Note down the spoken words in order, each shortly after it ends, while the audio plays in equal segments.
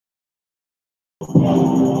Whoa,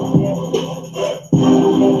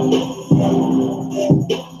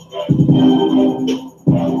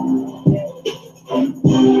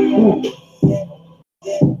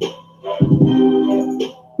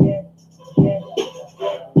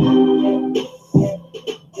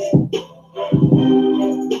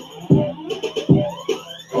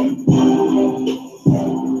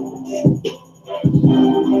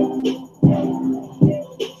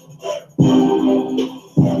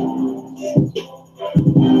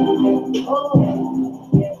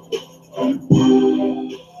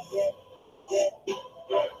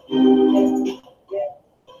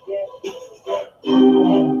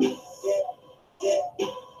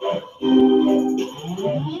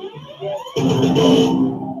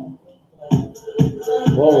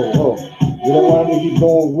 whoa. We don't want him to keep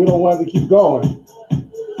going. We don't want him to keep going.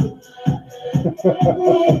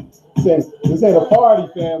 This ain't a party,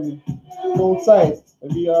 family. Hold tight.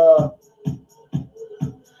 Maybe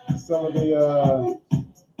some of the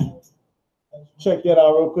check that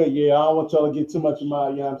out real quick. Yeah, I don't want y'all to get too much of my,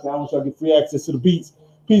 you know what I'm saying? I want y'all to get free access to the beats.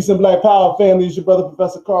 Peace and Black Power, family. It's your brother,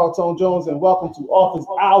 Professor Carl Tone Jones, and welcome to Office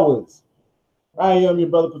Hours. I am your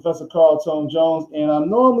brother, Professor Carl Tone Jones, and I'm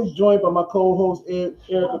normally joined by my co-host,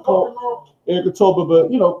 Erica Toba,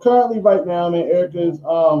 but, you know, currently right now, man, Erica is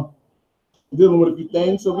dealing with a few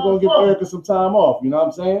things, so we're going to give Erica some time off, you know what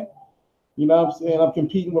I'm saying? You know what I'm saying? I'm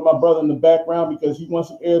competing with my brother in the background because he wants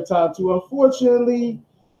some airtime too. Unfortunately,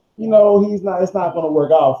 you know, it's not going to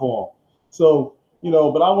work out for him. So, you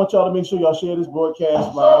know, but I want y'all to make sure y'all share this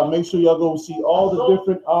broadcast. Make sure y'all go see all the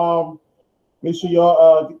different, make sure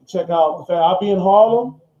y'all check out. I'll be in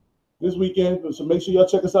Harlem this weekend, so make sure y'all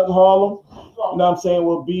check us out in Harlem. You know what I'm saying?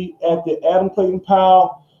 We'll be at the Adam Clayton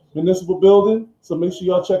Powell Municipal Building, so make sure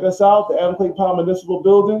y'all check us out, the Adam Clayton Powell Municipal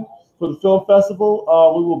Building for the film festival.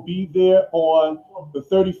 We will be there on the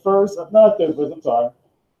 31st. Not 31st, I'm sorry.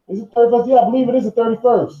 Is it 31st? Yeah, I believe it is the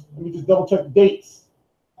 31st. Let me just double check the dates.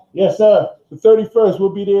 Yes, sir. The 31st, we'll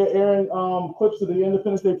be there airing clips of the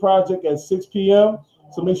Independence Day Project at 6 p.m.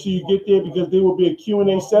 So make sure you get there because there will be a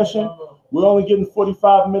Q&A session. We're only getting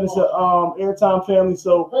 45 minutes of airtime, family.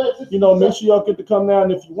 So, you know, make sure y'all get to come down.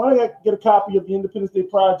 And if you want to get a copy of the Independence Day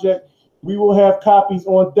Project, we will have copies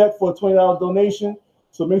on deck for a $20 donation.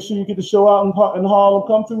 So make sure you get the show out in Harlem.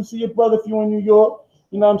 Come through, see your brother if you're in New York.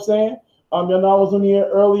 You know what I'm saying? You know, I was on here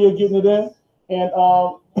earlier getting it in. And,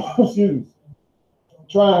 excuse me,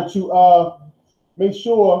 trying to make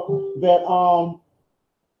sure that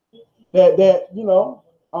that you know,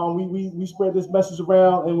 we spread this message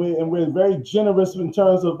around, and we're very generous in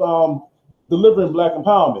terms of delivering Black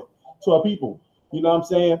empowerment to our people. You know what I'm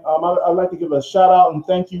saying? I'd like to give a shout out and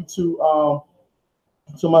thank you to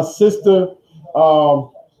my sister,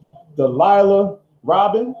 Delilah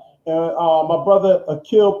Robin, and my brother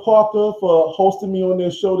Akil Parker for hosting me on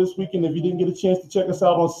their show this weekend. If you didn't get a chance to check us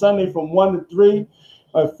out on Sunday from 1 to 3,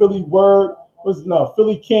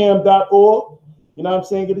 phillycam.org. You know what I'm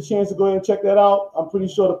saying? Get a chance to go ahead and check that out. I'm pretty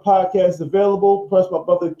sure the podcast is available. Plus, my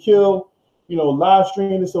brother Akil, you know, live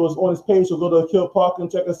streaming, so it's on his page. So go to Akil Parker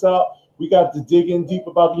and check us out. We got to dig in deep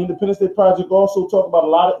about the Independence Day Project. Also talk about a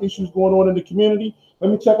lot of issues going on in the community.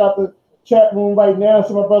 Let me check out the chat room right now.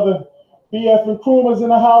 So my brother BF Nkrumah's in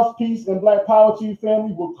the house. Peace and Black Power to you,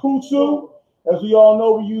 family. Wakusu, as we all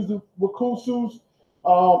know, we use the Wakusus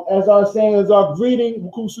as our saying, as our greeting.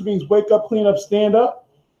 Wakusu means wake up, clean up, stand up.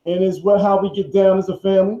 And it's how we get down as a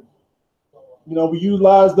family. You know, we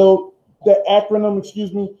utilize that acronym,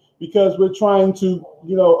 because we're trying to,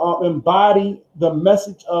 you know, embody the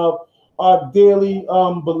message of our dearly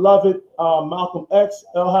beloved Malcolm X,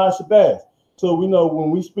 El-Haj Shabazz. So we know when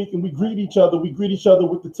we speak and we greet each other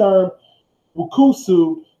with the term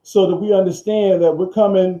Wukusu, so that we understand that we're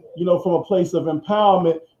coming, you know, from a place of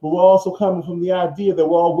empowerment, but we're also coming from the idea that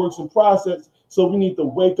we're all works in process. So we need to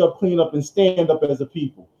wake up, clean up, and stand up as a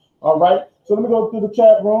people. All right. So let me go through the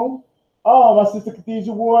chat room. Oh, my sister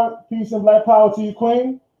Khadijah Ward, peace and Black Power to you,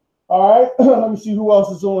 Queen. All right. Let me see who else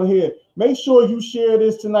is on here. Make sure you share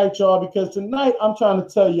this tonight, y'all, because tonight I'm trying to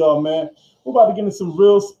tell y'all, man, we're about to get into some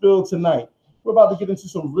real spill tonight. We're about to get into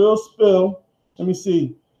some real spill. Let me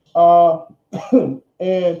see. And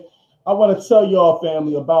I want to tell y'all,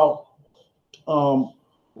 family, about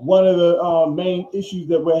one of the main issues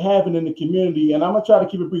that we're having in the community, and I'm gonna try to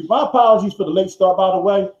keep it brief. My apologies for the late start, by the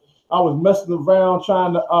way. I was messing around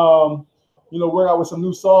trying to, you know, work out with some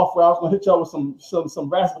new software. I was gonna hit y'all with some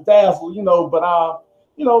razzle-dazzle, you know, but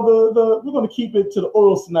you know, we're gonna keep it to the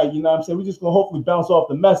orals tonight. You know what I'm saying? We're just gonna hopefully bounce off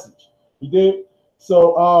the message. You did?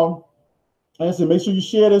 So, like I said, make sure you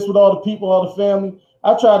share this with all the people, all the family.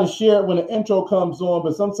 I try to share it when the intro comes on,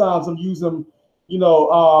 but sometimes I'm using, you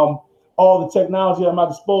know, all the technology at my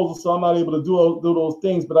disposal, so I'm not able to do those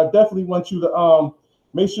things. But I definitely want you to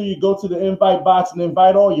make sure you go to the invite box and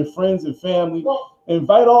invite all your friends and family.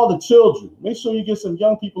 Invite all the children. Make sure you get some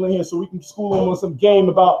young people in here so we can school them on some game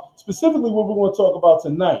about specifically what we're going to talk about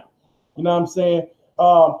tonight. You know what I'm saying?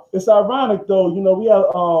 It's ironic though. You know, we have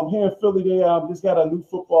here in Philly, they just got a new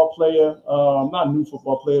football player. Not a new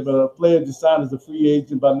football player, but a player just signed as a free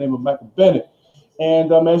agent by the name of Michael Bennett.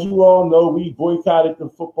 And as you all know, we boycotted the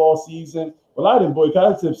football season. Well, I didn't boycott;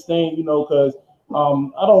 I just abstained, you know, because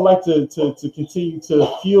I don't like to continue to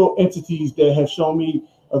fuel entities that have shown me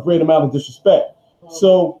a great amount of disrespect.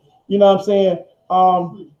 So, you know what I'm saying?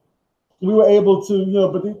 We were able to, you know,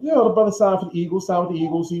 but the brother signed for the Eagles, signed with the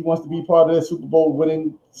Eagles. He wants to be part of that Super Bowl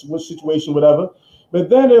winning situation, whatever.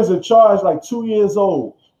 But then there's a charge like 2 years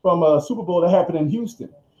old from a Super Bowl that happened in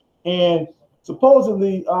Houston. And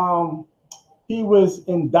supposedly he was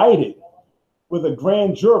indicted with a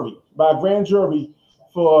grand jury, by a grand jury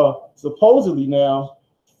for supposedly now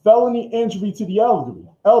felony injury to the elderly.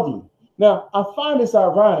 Now, I find this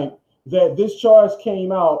ironic that this charge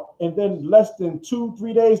came out and then less than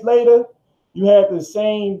 2-3 days later, you had the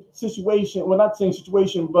same situation. Well, not the same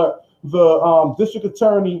situation, but the district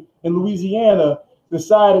attorney in Louisiana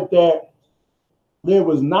decided that there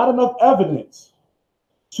was not enough evidence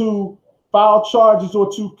to file charges or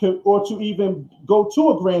to even go to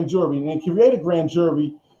a grand jury and create a grand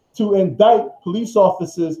jury to indict police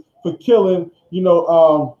officers for killing,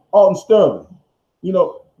 Alton Sterling. You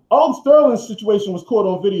know, Alton Sterling's situation was caught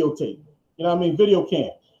on videotape. You know what I mean? Video cam.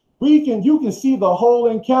 You can see the whole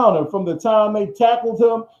encounter from the time they tackled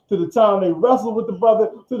him to the time they wrestled with the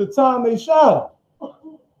brother to the time they shot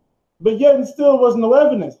him. But yet and still wasn't no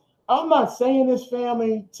evidence. I'm not saying this,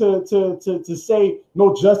 family, to say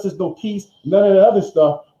no justice, no peace, none of that other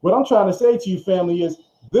stuff. What I'm trying to say to you, family, is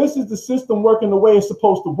this is the system working the way it's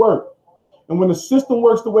supposed to work. And when the system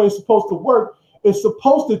works the way it's supposed to work, it's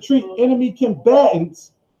supposed to treat enemy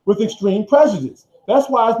combatants with extreme prejudice. That's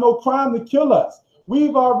why it's no crime to kill us.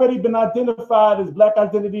 We've already been identified as Black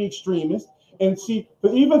identity extremists. And see,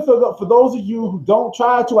 but even for those of you who don't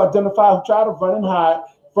try to identify, who try to run and hide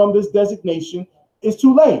from this designation, it's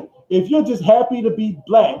too late. If you're just happy to be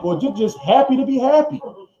Black or you're just happy to be happy,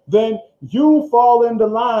 then you fall in the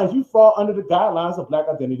lines, you fall under the guidelines of Black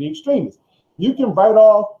identity extremists. You can write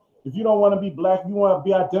off, if you don't want to be Black, you want to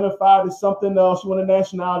be identified as something else, you want a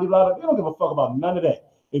nationality, they don't give a fuck about none of that.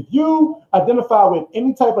 If you identify with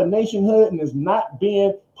any type of nationhood and is not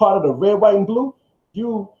being part of the red, white, and blue,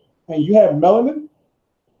 you have melanin,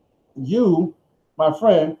 you, my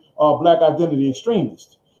friend, are Black identity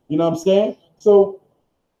extremist. You know what I'm saying? So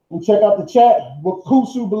we check out the chat.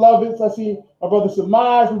 Wakusu beloveds. I see my brother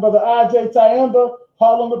Samaj, my brother IJ Tyamba,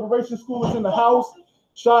 Harlem Liberation School is in the house.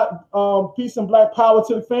 Shot peace and Black power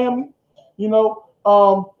to the family.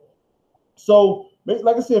 So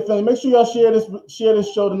like I said, family, make sure y'all share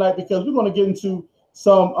this show tonight, because we're going to get into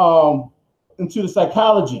into the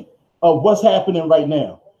psychology of what's happening right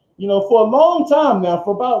now. For a long time now,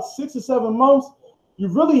 for about 6 or 7 months, you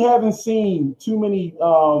really haven't seen too many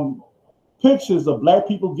pictures of Black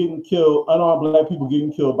people getting killed, unarmed Black people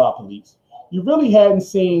getting killed by police. You really hadn't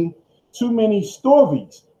seen too many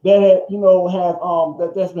stories that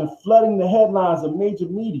that's been flooding the headlines of major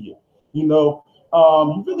media. You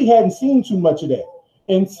really hadn't seen too much of that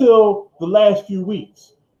until the last few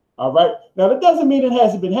weeks. All right. Now that doesn't mean it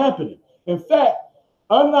hasn't been happening. In fact,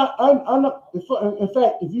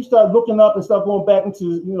 if you start looking up and start going back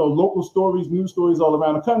into local stories, news stories all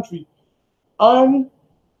around the country,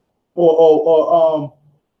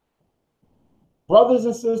 brothers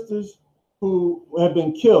and sisters who have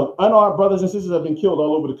been killed, unarmed brothers and sisters have been killed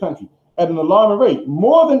all over the country at an alarming rate,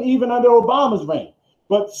 more than even under Obama's reign.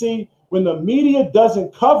 But see, when the media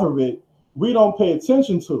doesn't cover it, we don't pay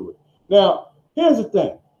attention to it. Now, here's the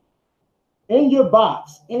thing. In your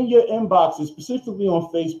inboxes, specifically on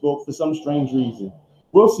Facebook, for some strange reason,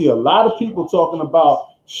 we'll see a lot of people talking about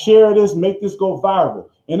share this, make this go viral,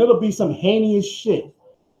 and it'll be some heinous shit.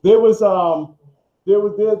 There's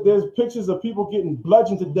pictures of people getting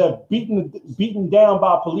bludgeoned to death, beaten down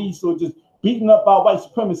by police, or just beaten up by white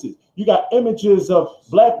supremacists. You got images of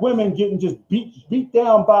Black women getting just beat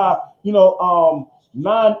down by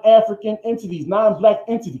non-African entities, non-Black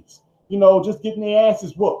entities. Just getting their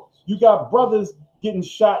asses whooped. You got brothers getting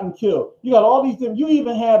shot and killed. You got all these things. You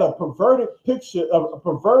even had a perverted picture of a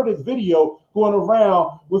perverted video going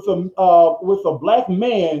around with a Black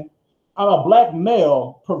man, a Black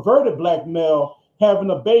male, perverted Black male, having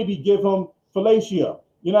a baby give him fellatio.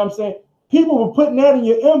 You know what I'm saying? People were putting that in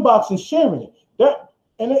your inbox and sharing it.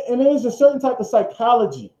 And it is a certain type of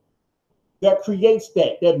psychology that creates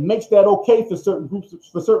that makes that okay for certain groups,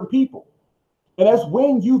 for certain people. And that's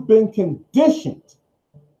when you've been conditioned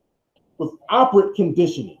with operant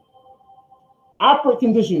conditioning. Operant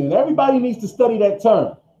conditioning, and everybody needs to study that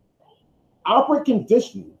term. Operant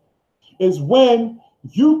conditioning is when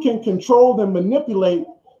you can control and manipulate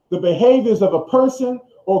the behaviors of a person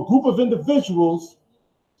or group of individuals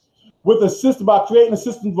with a system by creating a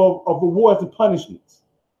system of rewards and punishments.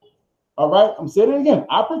 All right, I'm saying it again.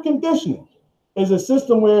 Operant conditioning is a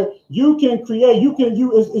system where you can create,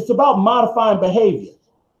 it's about modifying behavior.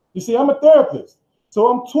 You see, I'm a therapist, so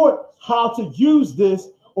I'm taught how to use this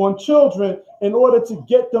on children in order to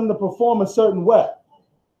get them to perform a certain way.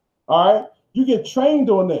 All right, you get trained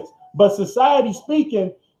on this, but society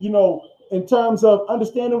speaking, in terms of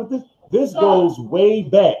understanding what this goes way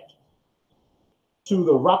back to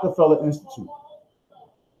the Rockefeller Institute.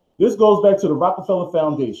 This goes back to the Rockefeller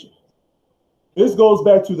Foundation. This goes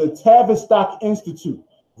back to the Tavistock Institute.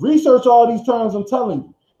 Research all these terms I'm telling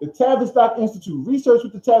you. The Tavistock Institute. Research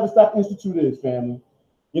what the Tavistock Institute is, family.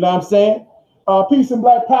 You know what I'm saying? Peace and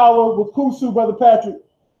Black Power with Kusu, Brother Patrick.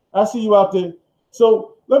 I see you out there.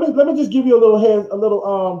 So let me just give you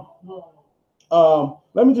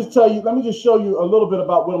let me just show you a little bit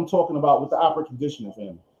about what I'm talking about with the operant conditioning,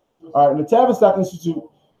 family. All right, and the Tavistock Institute,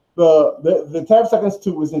 the Tavistock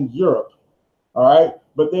Institute was in Europe, all right,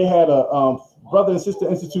 but they had a brother and sister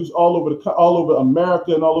institutes all over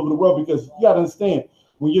America and all over the world, because you got to understand,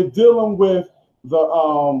 when you're dealing with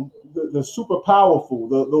the super powerful,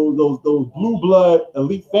 those blue blood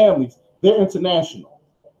elite families, they're international.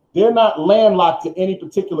 They're not landlocked to any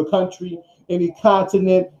particular country, any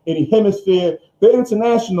continent, any hemisphere. They're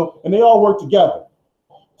international, and they all work together.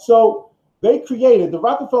 So the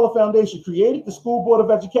Rockefeller Foundation created the School Board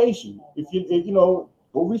of Education. If you go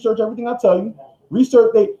research everything I tell you.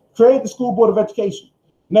 They created the School Board of Education.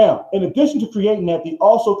 Now, in addition to creating that, they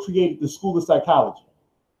also created the School of Psychology.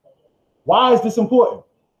 Why is this important?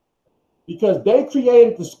 Because they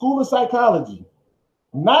created the School of Psychology,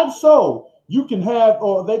 not so you can have,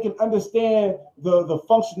 or they can understand the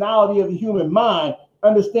functionality of the human mind,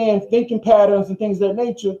 understand thinking patterns and things of that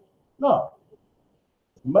nature. No,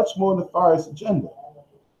 much more nefarious agenda.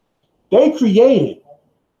 They created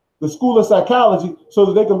the School of Psychology so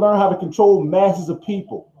that they can learn how to control masses of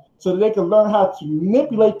people, so that they can learn how to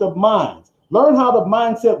manipulate the minds, learn how the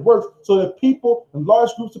mindset works, so that people and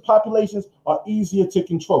large groups of populations are easier to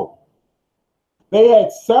control. They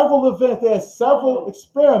had several events, they had several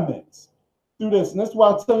experiments through this, and that's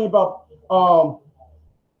why I'm telling you about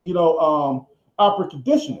operant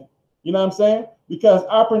conditioning. You know what I'm saying? Because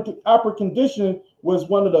operant conditioning was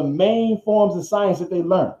one of the main forms of science that they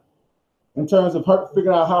learned in terms of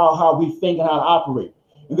figuring out how we think and how to operate.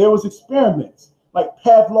 And there was experiments like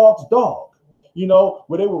Pavlov's dog,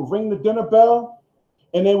 where they would ring the dinner bell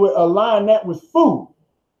and they would align that with food.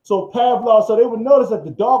 So they would notice that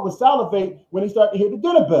the dog would salivate when he started to hear the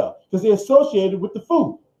dinner bell because they associated with the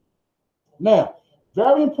food. Now,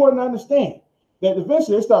 very important to understand that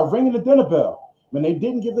eventually they started ringing the dinner bell when they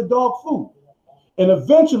didn't give the dog food. And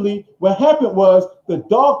eventually what happened was the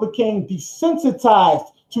dog became desensitized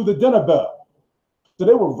to the dinner bell. So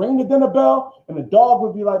they would ring the dinner bell and the dog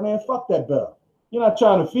would be like, man, fuck that bell. You're not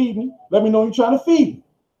trying to feed me. Let me know you're trying to feed me.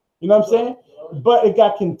 You know what I'm saying? But it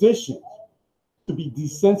got conditioned to be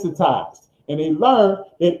desensitized. And they learned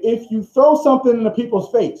that if you throw something in the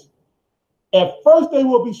people's face, at first they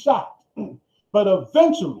will be shocked, but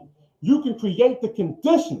eventually you can create the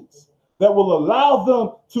conditions that will allow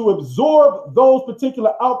them to absorb those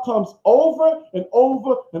particular outcomes over and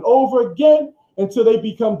over and over again until they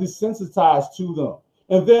become desensitized to them.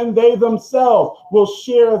 And then they themselves will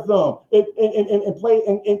share them and play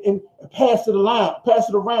and pass it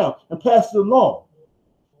around and pass it along.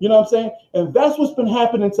 You know what I'm saying? And that's what's been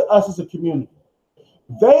happening to us as a community.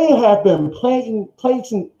 They have been placing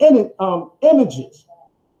images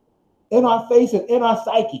in our face and in our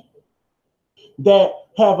psyche that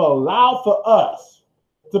have allowed for us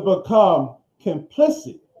to become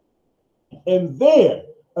complicit in their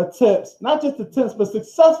attempts, not just attempts, but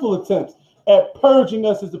successful attempts at purging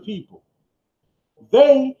us as a people.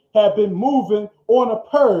 They have been moving on a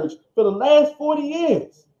purge for the last 40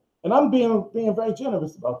 years. And I'm being very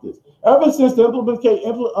generous about this. Ever since the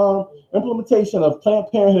implementation of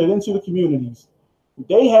Planned Parenthood into the communities,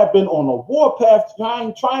 they have been on a warpath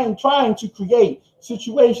trying to create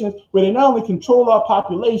situations where they not only control our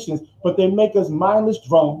populations, but they make us mindless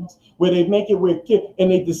drones, where they make it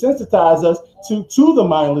and they desensitize us to the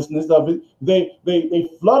mindlessness of it. They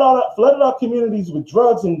flooded our communities with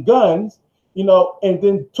drugs and guns, you know, and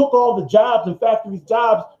then took all the jobs and factories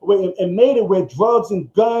jobs and made it where drugs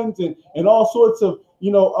and guns and all sorts of,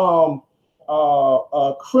 you know,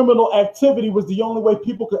 criminal activity was the only way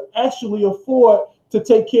people could actually afford to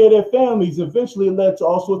take care of their families. Eventually, it led to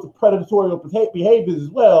all sorts of predatory behaviors as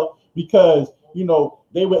well, because, you know,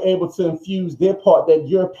 they were able to infuse their part, that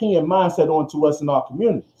European mindset, onto us in our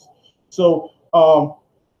communities. So,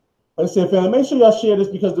 like I said, family, make sure y'all share this,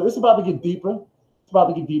 because it's about to get deeper. It's about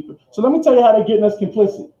to get deeper. So let me tell you how they're getting us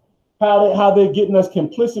complicit, how they're getting us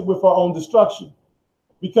complicit with our own destruction,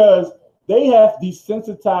 because they have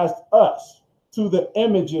desensitized us to the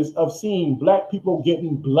images of seeing Black people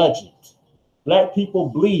getting bludgeoned, Black people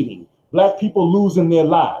bleeding, Black people losing their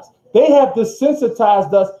lives. They have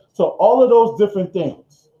desensitized us to all of those different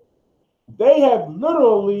things. They have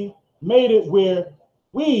literally made it where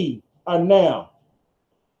we are now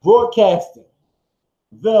broadcasting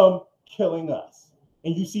them killing us.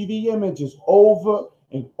 And you see the images over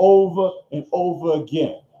and over and over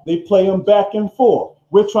again. They play them back and forth.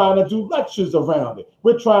 We're trying to do lectures around it.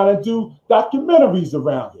 We're trying to do documentaries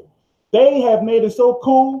around it. They have made it so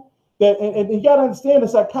cool that, and you got to understand the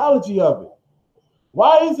psychology of it.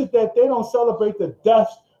 Why is it that they don't celebrate the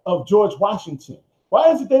deaths of George Washington?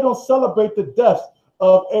 Why is it they don't celebrate the deaths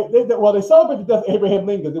of, well, they celebrate the death of Abraham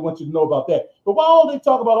Lincoln. They want you to know about that. But why don't they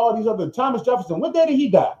talk about all these other, Thomas Jefferson? What day did he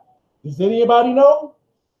die? Does anybody know?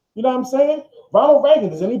 You know what I'm saying? Ronald Reagan,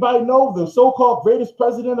 does anybody know, the so-called greatest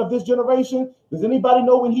president of this generation? Does anybody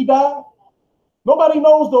know when he died? Nobody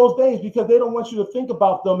knows those days, because they don't want you to think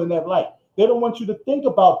about them in that light. They don't want you to think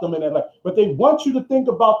about them in that light. But they want you to think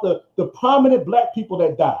about the prominent Black people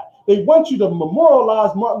that died. They want you to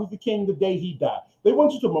memorialize Martin Luther King the day he died. They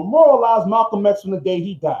want you to memorialize Malcolm X from the day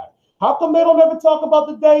he died. How come they don't ever talk about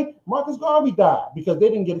the day Marcus Garvey died? Because they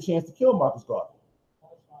didn't get a chance to kill Marcus Garvey.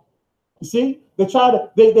 You see, they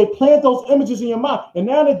plant those images in your mind, and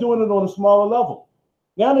now they're doing it on a smaller level.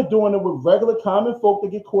 Now they're doing it with regular common folk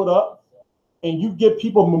that get caught up, and you get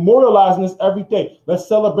people memorializing this every day. Let's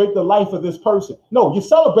celebrate the life of this person. No, you're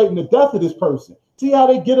celebrating the death of this person. See how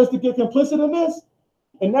they get us to get complicit in this?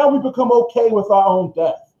 And now we become okay with our own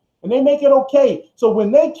death, and they make it okay. So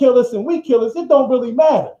when they kill us and we kill us, it don't really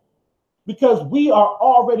matter, because we are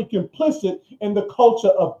already complicit in the culture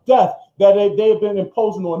of death that they've been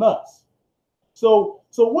imposing on us. So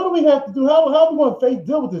what do we have to do? How are we going to face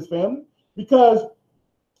deal with this, family? Because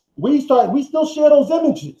we still share those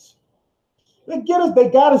images. They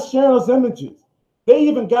got us sharing those images. They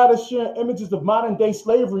even got us sharing images of modern day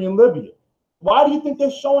slavery in Libya. Why do you think they're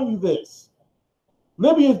showing you this?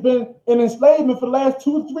 Libya has been in enslavement for the last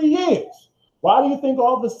 2 to 3 years. Why do you think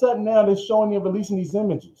all of a sudden now they're showing and releasing these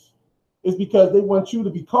images? It's because they want you to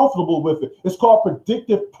be comfortable with it. It's called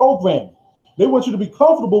predictive programming. They want you to be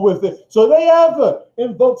comfortable with it. So they ever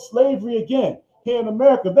invoke slavery again here in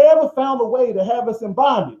America, they ever found a way to have us in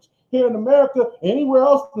bondage here in America, anywhere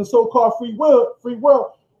else in the so-called free world,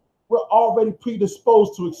 we're already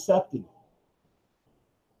predisposed to accepting it.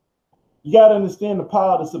 You got to understand the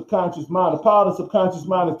power of the subconscious mind. The power of the subconscious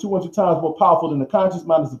mind is 200 times more powerful than the conscious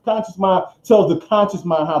mind. The subconscious mind tells the conscious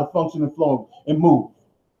mind how to function and flow and move.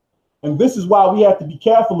 And this is why we have to be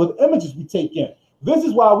careful of the images we take in. This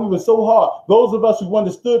is why we were so hard. Those of us who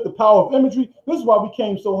understood the power of imagery, this is why we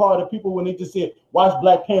came so hard at people when they just said, watch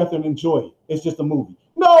Black Panther and enjoy it. It's just a movie.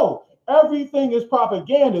 No, everything is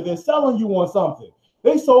propaganda. They're selling you on something.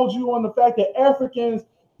 They sold you on the fact that Africans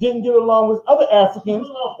didn't get along with other Africans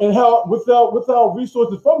and how without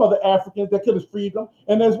resources from other Africans that could have freed them.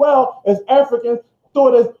 And as well as Africans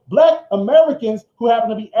thought as Black Americans who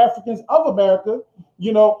happen to be Africans of America,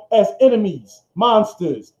 you know, as enemies,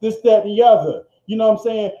 monsters, this, that, and the other. You know what I'm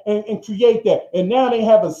saying? And create that. And now they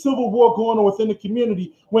have a civil war going on within the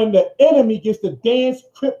community when the enemy gets to dance,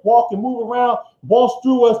 crip walk, and move around, waltz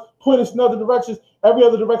through us, point us in other directions, every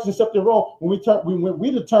other direction except their own, when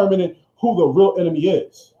we determine who the real enemy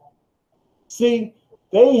is. See,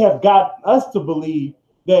 they have got us to believe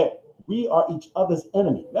that we are each other's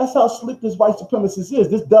enemy. That's how slick this white supremacist is.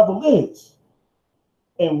 This devil is.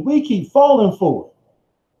 And we keep falling for it.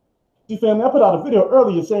 See, family, I put out a video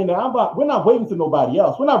earlier saying that we're not waiting for nobody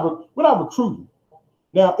else. We're not recruiting.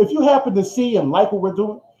 Now, if you happen to see and like what we're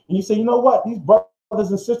doing, and you say, you know what, these brothers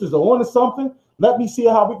and sisters are on to something, let me see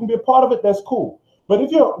how we can be a part of it, that's cool. But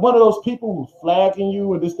if you're one of those people who's flagging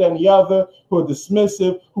you and this, that, and the other, who are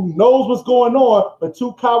dismissive, who knows what's going on, but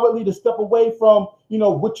too cowardly to step away from, you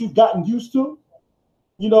know, what you've gotten used to,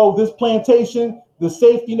 you know, this plantation, the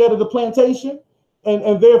safety net of the plantation,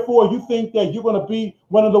 and therefore you think that you're going to be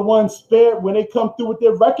one of the ones spared when they come through with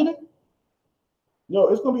their reckoning, you know,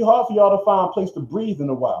 it's going to be hard for y'all to find a place to breathe in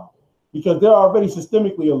a while. because they're already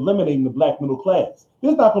systemically eliminating the black middle class.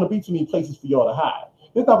 There's not going to be too many places for y'all to hide.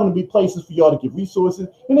 There's not going to be places for y'all to get resources.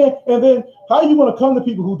 And then how are you going to come to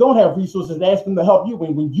people who don't have resources and ask them to help you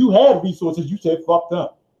when you had resources, you said, fuck them.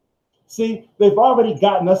 See, they've already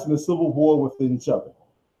gotten us in a civil war with each other.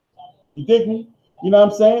 You dig me? You know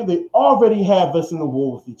what I'm saying? They already have us in a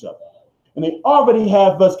war with each other. And they already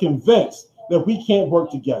have us convinced that we can't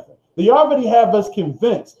work together. They already have us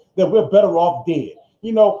convinced that we're better off dead.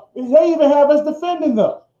 You know, they even have us defending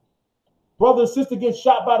them. Brother and sister get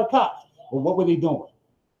shot by the cops. Well, what were they doing?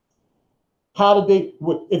 How did they,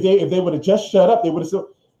 if they would have just shut up, they would have still,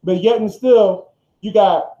 but yet and still, you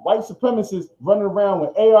got white supremacists running around with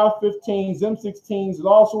AR-15s, M16s, and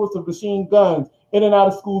all sorts of machine guns in and out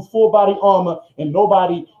of schools, full body armor, and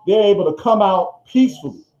they're able to come out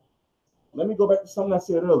peacefully. Let me go back to something I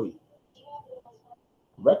said earlier.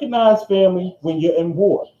 Recognize, family, when you're in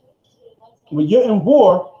war. When you're in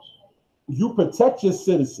war, you protect your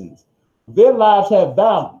citizens. Their lives have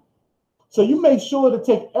value. So you make sure to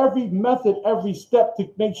take every method, every step to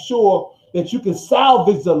make sure that you can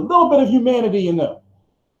salvage a little bit of humanity in them.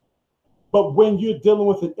 But when you're dealing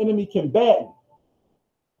with an enemy combatant,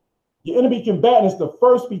 your enemy combatant is to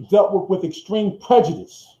first be dealt with extreme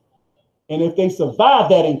prejudice. And if they survive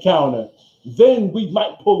that encounter, then we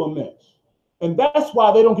might pull them in. And that's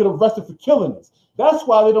why they don't get arrested for killing us. That's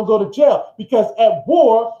why they don't go to jail, because at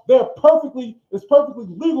war, it's perfectly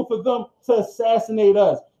legal for them to assassinate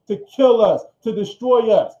us, to kill us, to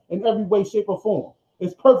destroy us in every way, shape, or form.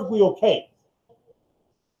 It's perfectly okay.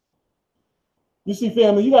 You see,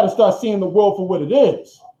 family, you got to start seeing the world for what it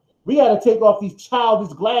is. We got to take off these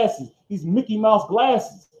childish glasses, these Mickey Mouse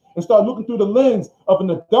glasses, and start looking through the lens of an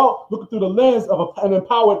adult, looking through the lens of an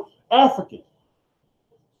empowered African.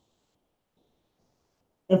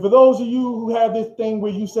 And for those of you who have this thing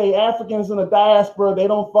where you say Africans in the diaspora, they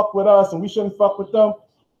don't fuck with us and we shouldn't fuck with them,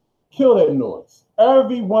 kill that noise.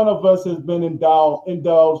 Every one of us has been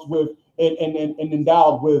indulged with and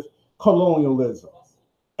endowed with colonialism.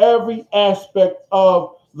 Every aspect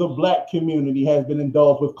of the black community has been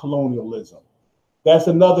indulged with colonialism. That's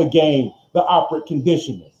another game, the operant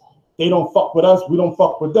conditioning. They don't fuck with us, we don't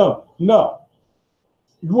fuck with them. No.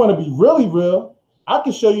 You want to be really real? I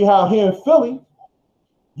can show you how here in Philly,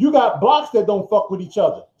 you got blocks that don't fuck with each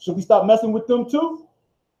other. Should we stop messing with them too?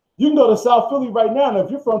 You can go to South Philly right now, and if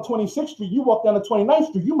you're from 26th Street, you walk down to 29th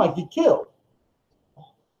Street, you might get killed.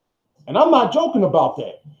 And I'm not joking about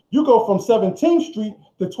that. You go from 17th Street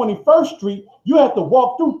to 21st Street, you have to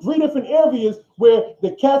walk through 3 different areas where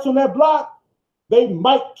the cats on that block, they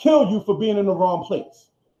might kill you for being in the wrong place.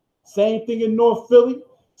 Same thing in North Philly,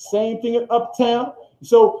 same thing in Uptown.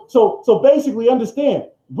 So basically understand,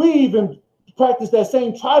 we even practice that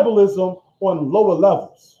same tribalism on lower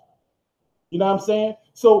levels. You know what I'm saying?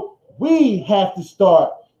 So we have to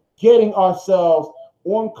start getting ourselves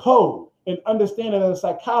on code and understanding the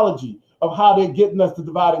psychology of how they're getting us to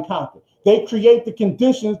divide and conquer. They create the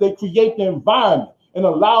conditions, they create the environment and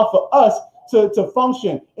allow for us to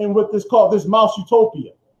function in what is called this mouse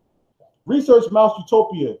utopia. Research mouse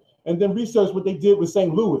utopia and then research what they did with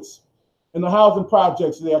St. Louis and the housing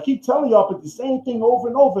projects there. I keep telling y'all, but the same thing over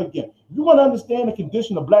and over again. If you want to understand the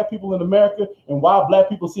condition of black people in America and why black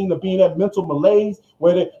people seem to be in that mental malaise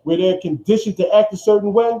where they're conditioned to act a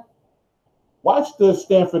certain way, watch the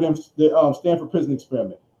Stanford prison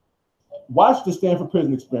experiment. Watch the Stanford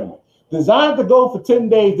prison experiment. Designed to go for 10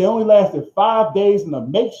 days, they only lasted 5 days in a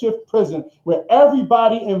makeshift prison where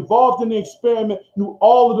everybody involved in the experiment knew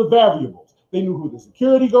all of the variables. They knew who the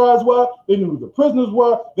security guards were. They knew who the prisoners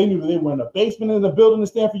were. They knew that they were in a basement in the building at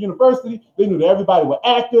Stanford University. They knew that everybody were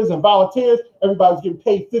actors and volunteers. Everybody was getting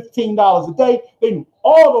paid $15 a day. They knew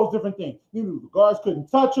all those different things. They knew the guards couldn't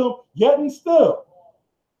touch them, yet and still.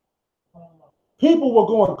 People were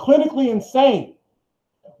going clinically insane.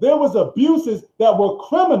 There was abuses that were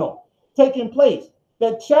criminal taking place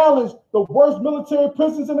that challenged the worst military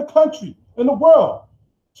prisons in the country, in the world.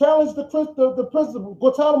 Challenged the prisons of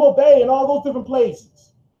Guantanamo Bay and all those different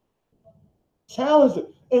places. Challenged it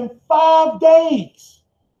in 5 days.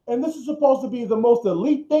 And this is supposed to be the most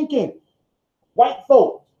elite thinking white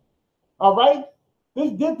folk. All right?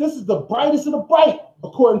 This is the brightest of the bright,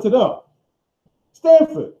 according to them.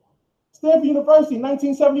 Stanford University,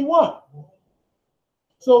 1971.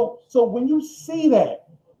 So when you see that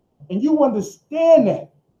and you understand that,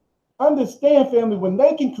 understand, family, when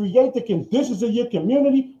they can create the conditions of your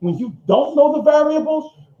community, when you don't know the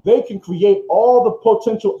variables, they can create all the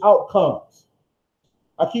potential outcomes.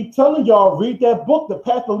 I keep telling y'all, read that book, The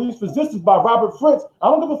Path of Least Resistance by Robert Fritz. I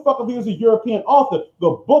don't give a fuck if he was a European author.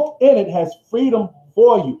 The book in it has freedom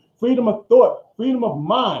for you, freedom of thought, freedom of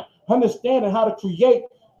mind, understanding how to create,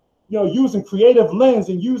 using creative lens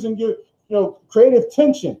and using your, creative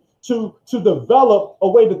tension to develop a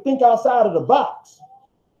way to think outside of the box.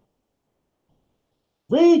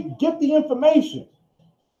 Read, get the information,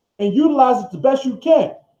 and utilize it the best you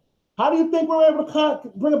can. How do you think we're able to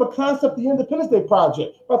bring up a concept, the Independence Day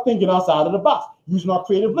Project? By thinking outside of the box, using our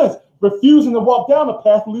creative lens, refusing to walk down the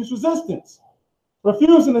path of least resistance,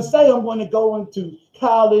 refusing to say I'm going to go into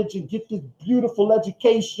college and get this beautiful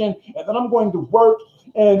education, and then I'm going to work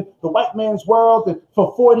in the white man's world and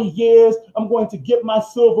for 40 years. I'm going to get my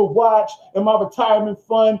silver watch and my retirement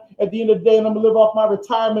fund at the end of the day, and I'm going to live off my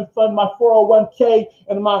retirement fund, my 401k,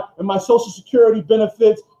 and my Social Security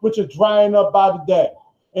benefits, which are drying up by the day.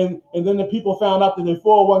 And then the people found out that their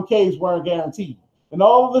 401ks weren't guaranteed. And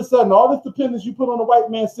all of a sudden, all this dependence you put on the white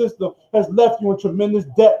man system has left you in tremendous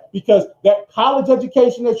debt, because that college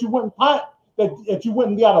education that you went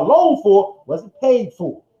and got a loan for wasn't paid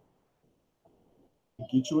for.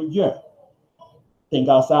 Get you again. Think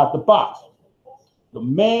outside the box. The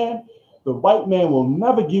white man will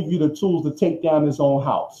never give you the tools to take down his own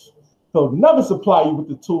house. He'll never supply you with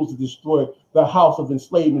the tools to destroy the house of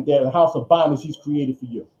enslavement, the house of bondage he's created for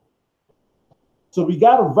you. So we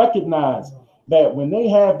got to recognize that when they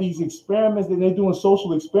have these experiments and they're doing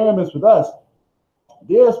social experiments with us,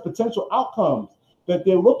 there's potential outcomes that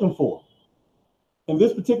they're looking for. In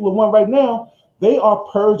this particular one right now, they are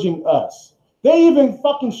purging us. They even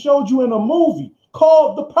fucking showed you in a movie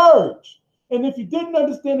called The Purge. And if you didn't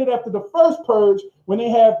understand it after the first purge, when they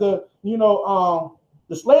have the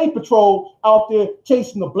slave patrol out there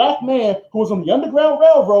chasing the black man who was on the Underground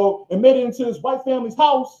Railroad and made it into this white family's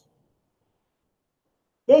house,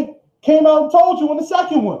 they came out and told you in the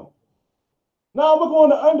second one. Now we're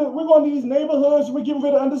going to these neighborhoods and we're getting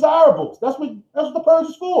rid of undesirables. That's what the purge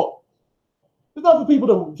is for. It's not for people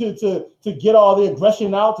to get all their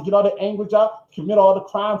aggression out, to get all their anguish out, commit all the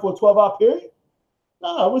crime for a 12-hour period.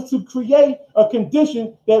 No, it was to create a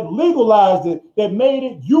condition that legalized it, that made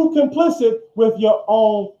it you complicit with your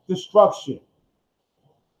own destruction.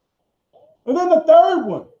 And then the third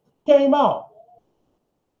one came out,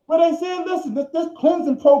 where they said, listen, this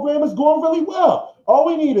cleansing program is going really well. All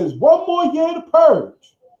we need is one more year to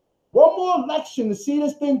purge, one more election to see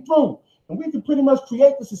this thing through, and we can pretty much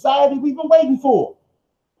create the society we've been waiting for.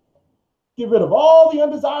 Get rid of all the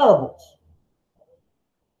undesirables.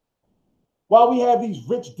 While we have these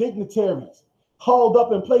rich dignitaries hauled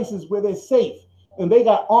up in places where they're safe, and they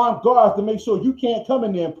got armed guards to make sure you can't come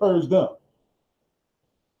in there and purge them.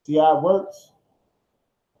 See how it works?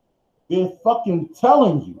 They're fucking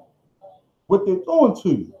telling you what they're doing to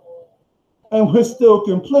you. And we're still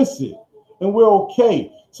complicit, and we're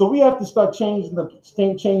okay. So we have to start changing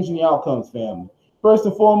the outcomes, family. First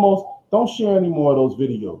and foremost, don't share any more of those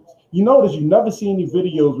videos. You notice you never see any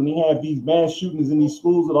videos when they have these mass shootings in these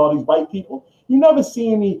schools with all these white people. You never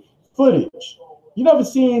see any footage. You never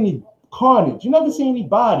see any carnage. You never see any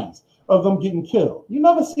bodies of them getting killed. You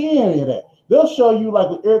never see any of that. They'll show you, like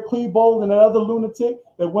with Eric Klebold and that other lunatic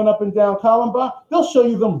that went up and down Columbine, they'll show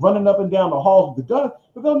you them running up and down the halls with the guns,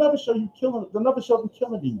 but they'll never show you killing. They'll never show them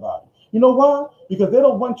killing anybody. You know why? Because they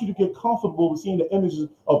don't want you to get comfortable with seeing the images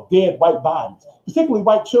of dead white bodies, particularly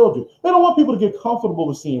white children. They don't want people to get comfortable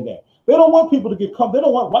with seeing that. They don't want people to get they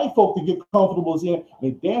don't want white folk to get comfortable with seeing it.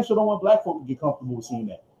 They damn sure don't want black folk to get comfortable with seeing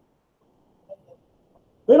that.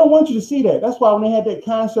 They don't want you to see that. That's why when they had that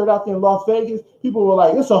concert out there in Las Vegas, people were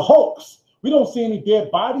like, it's a hoax. We don't see any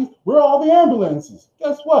dead bodies. Where are all the ambulances?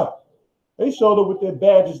 Guess what? They showed up with their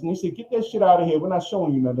badges and they said, get that shit out of here. We're not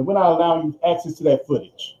showing you nothing. We're not allowing you access to that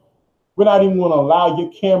footage. We're not even going to allow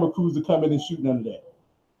your camera crews to come in and shoot none of that.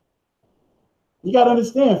 You got to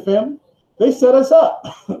understand, family. They set us up.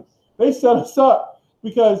 They set us up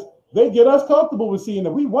because they get us comfortable with seeing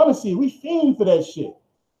that. We want to see it. We fiend for that shit.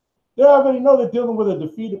 They already know they're dealing with a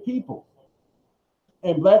defeated people.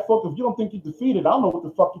 And black folk, if you don't think you're defeated, I don't know what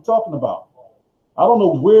the fuck you're talking about. I don't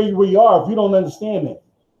know where you are if you don't understand that.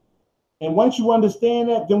 And once you understand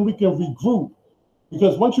that, then we can regroup.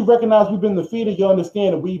 Because once you recognize we've been defeated, you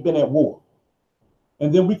understand that we've been at war.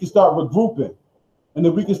 And then we can start regrouping. And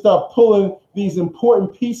then we can start pulling these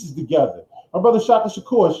important pieces together. My brother Shaka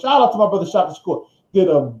Shakur, shout out to my brother Shaka Shakur, did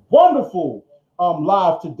a wonderful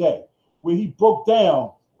live today where he broke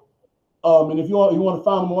down. And if you want to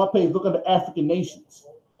find him on my page, look under African nations.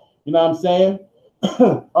 You know what I'm saying?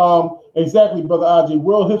 Exactly, brother RJ.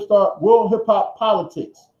 World hip hop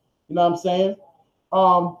politics. You know what I'm saying?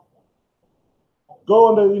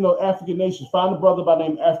 Go under, African nations. Find a brother by the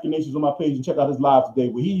name of African Nations on my page and check out his live today,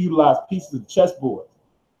 where he utilized pieces of the chessboard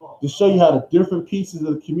to show you how the different pieces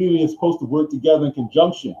of the community is supposed to work together in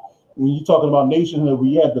conjunction when you're talking about nationhood,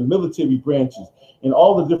 we have the military branches and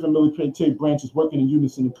all the different military branches working in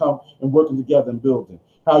unison and come and working together and building.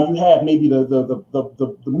 How you have maybe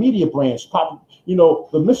the media branch,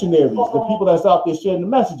 the missionaries, the people that's out there sharing the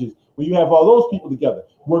messages. When you have all those people together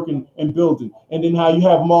working and building, and then how you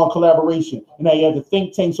have them all in collaboration, and how you have the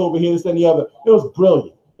think tanks over here, this and the other. It was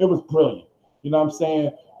brilliant. It was brilliant. You know what I'm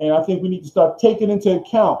saying? And I think we need to start taking into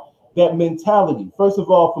account that mentality. First of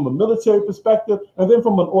all, from a military perspective, and then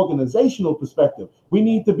from an organizational perspective. We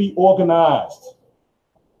need to be organized.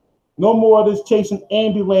 No more of this chasing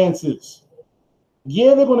ambulances.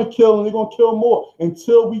 Yeah, they're going to kill, and they're going to kill more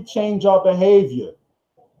until we change our behavior.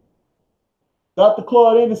 Dr.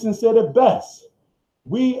 Claude Anderson said it best.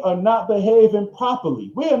 We are not behaving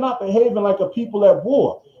properly. We are not behaving like a people at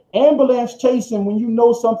war. Ambulance chasing when you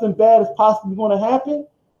know something bad is possibly going to happen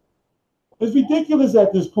is ridiculous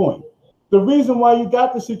at this point. The reason why you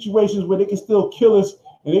got the situations where they can still kill us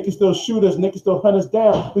and they can still shoot us and they can still hunt us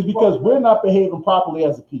down is because we're not behaving properly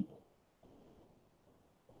as a people.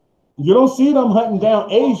 You don't see them hunting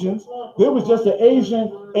down Asians. There was just an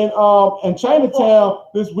Asian in Chinatown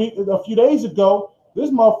this week, a few days ago. This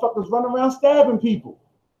motherfucker's running around stabbing people.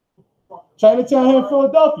 Chinatown here in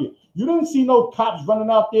Philadelphia. You didn't see no cops running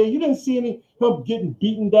out there. You didn't see him getting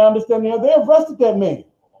beaten down, this, that, and the other. They arrested that man.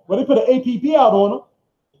 Well, they put an APB out on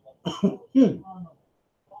him.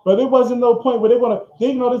 But there wasn't no point where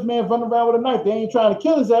they know this man running around with a knife. They ain't trying to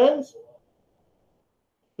kill his ass.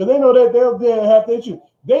 Because they know that they'll have the issue.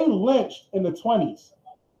 They lynched in the 20s.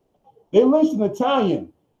 They lynched an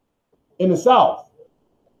Italian in the South.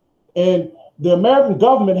 And the American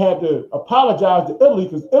government had to apologize to Italy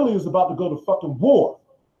because Italy is about to go to fucking war.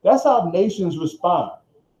 That's how nations respond.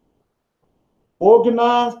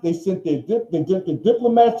 Organized, they sent their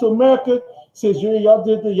diplomats to America, says,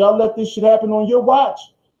 y'all let this shit happen on your watch.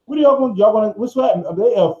 What are y'all gonna, what's happening?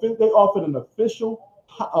 They offered an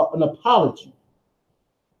apology.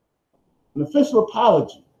 An official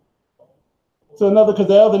apology to another, because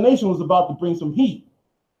the other nation was about to bring some heat.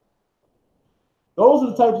 Those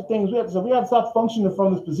are the types of things we have to stop functioning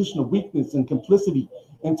from this position of weakness and complicity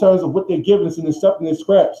in terms of what they're giving us and accepting their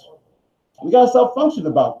scraps. We got to stop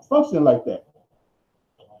functioning like that.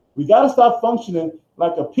 We got to stop functioning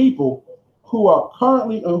like a people who are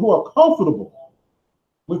comfortable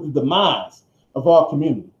with the demise of our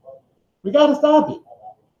community. We got to stop it.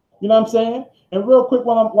 You know what I'm saying? And real quick,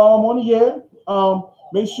 while I'm on the air,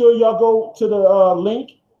 make sure y'all go to the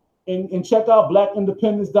link and check out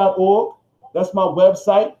blackindependence.org. That's my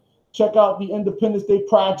website. Check out the Independence Day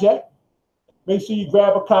Project. Make sure you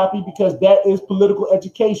grab a copy because that is Political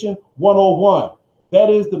Education 101. That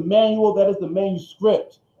is the manual, that is the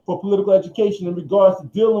manuscript for political education in regards to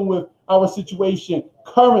dealing with our situation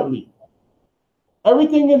currently.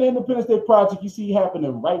 Everything in the Independence Day Project you see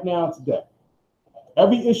happening right now today.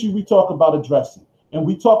 Every issue we talk about addressing, and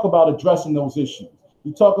we talk about addressing those issues.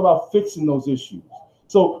 We talk about fixing those issues.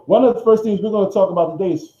 So one of the first things we're going to talk about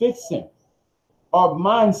today is fixing our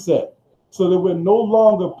mindset so that we're no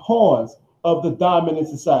longer pawns of the dominant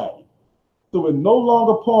society. So we're no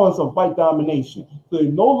longer pawns of white domination. So they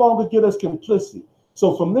no longer get us complicit.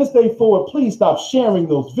 So from this day forward, please stop sharing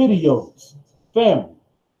those videos, family.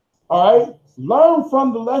 All right? Learn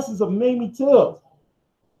from the lessons of Mamie Till.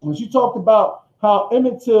 When she talked about how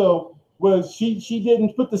Emmett Till she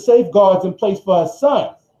didn't put the safeguards in place for her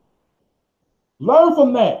son. Learn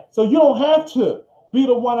from that. So you don't have to be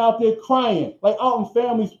the one out there crying, like Alton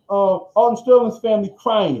Sterling's family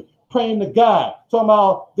crying, praying to God, talking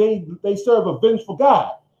about they serve a vengeful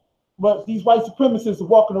God. But these white supremacists are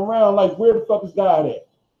walking around like, where the fuck is God at?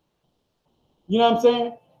 You know what I'm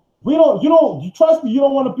saying? You trust me, you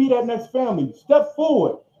don't want to be that next family. Step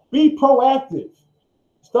forward, be proactive.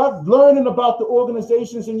 Start learning about the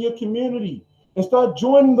organizations in your community and start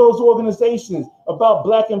joining those organizations about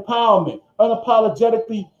Black empowerment,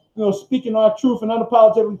 unapologetically, speaking our truth and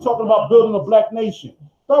unapologetically talking about building a Black nation.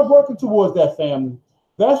 Start working towards that, family.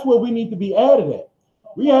 That's where we need to be added at.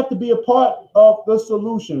 We have to be a part of the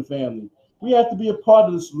solution, family. We have to be a part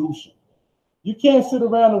of the solution. You can't sit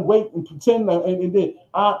around and wait and pretend and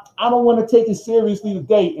I don't want to take it seriously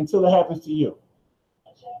today until it happens to you.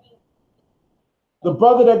 The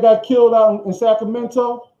brother that got killed out in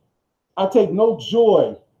Sacramento, I take no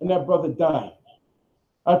joy in that brother dying.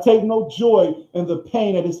 I take no joy in the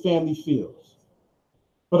pain that his family feels.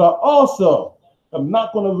 But I also am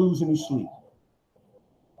not going to lose any sleep.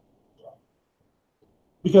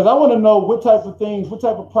 Because I want to know what type of things, what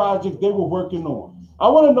type of projects they were working on. I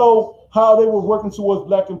want to know how they were working towards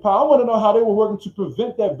Black empowerment. I want to know how they were working to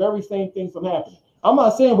prevent that very same thing from happening. I'm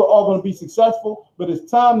not saying we're all going to be successful, but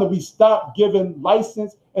it's time that we stop giving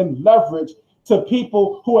license and leverage to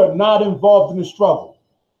people who are not involved in the struggle.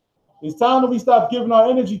 It's time that we stop giving our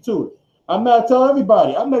energy to it. I'm not telling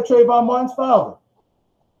everybody. I met Trayvon Martin's father.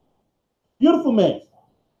 Beautiful man.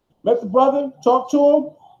 Met the brother, talked to him,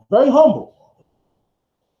 very humble.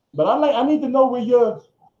 But I need to know where your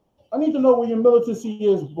militancy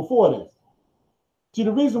is before this. See,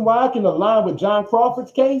 the reason why I can align with John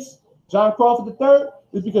Crawford's case, John Crawford III,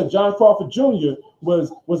 is because John Crawford Jr.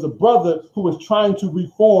 was a brother who was trying to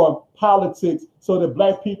reform politics so that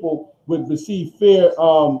Black people would receive fair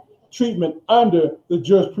treatment under the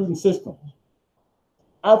jurisprudence system.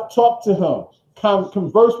 I've talked to him,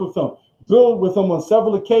 conversed with him, build with him on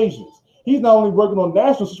several occasions. He's not only working on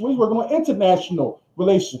national situations, he's working on international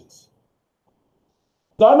relations.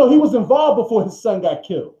 So I know he was involved before his son got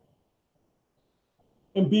killed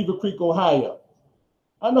in Beaver Creek, Ohio.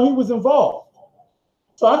 I know he was involved.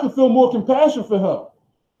 So I can feel more compassion for him.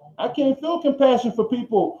 I can't feel compassion for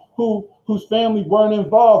people whose family weren't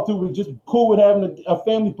involved, who were just cool with having a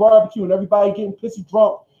family barbecue and everybody getting pissy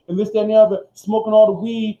drunk and this, that, and the other, smoking all the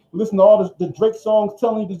weed, listening to all the Drake songs,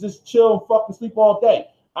 telling you to just chill and fucking sleep all day.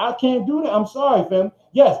 I can't do that. I'm sorry, fam.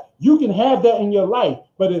 Yes, you can have that in your life,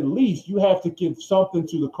 but at least you have to give something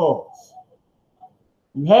to the cause.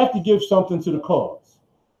 You have to give something to the cause.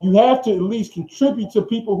 You have to at least contribute to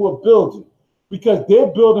people who are building, because they're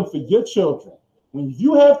building for your children. When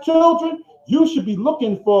you have children, you should be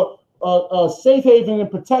looking for a safe haven and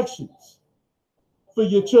protections for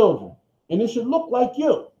your children. And it should look like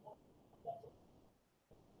you.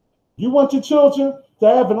 You want your children to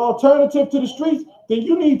have an alternative to the streets, then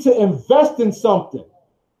you need to invest in something.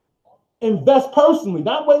 Invest personally,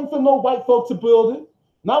 not waiting for no white folk to build it,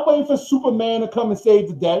 not waiting for Superman to come and save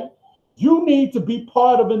the day. You need to be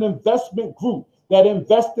part of an investment group that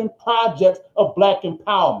invests in projects of Black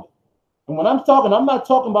empowerment. And when I'm not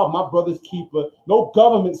talking about my brother's keeper, no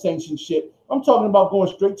government sanctioned shit. I'm talking about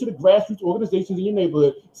going straight to the grassroots organizations in your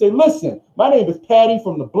neighborhood. Say, listen, my name is Patty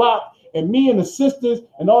from the block, and me and the sisters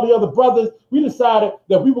and all the other brothers, we decided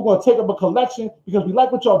that we were going to take up a collection because we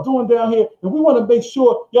like what y'all doing down here, and we want to make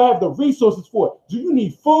sure y'all have the resources for it. Do you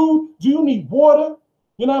need food? Do you need water?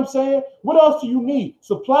 You know what I'm saying? What else do you need?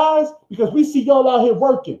 Supplies? Because we see y'all out here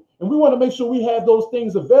working, and we want to make sure we have those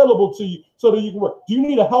things available to you so that you can work. Do you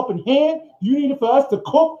need a helping hand? Do you need it for us to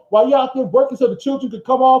cook while you're out there working so the children could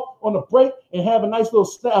come off on a break and have a nice little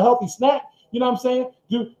healthy snack? You know what I'm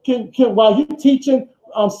saying? While you're teaching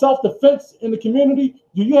self-defense in the community,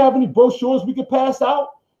 do you have any brochures we could pass out?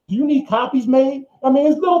 Do you need copies made? I mean,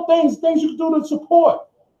 it's little things you can do to support.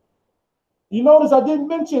 You notice I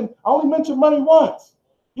only mentioned money once.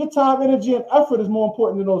 Your time, energy, and effort is more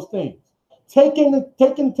important than those things. Taking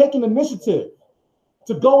initiative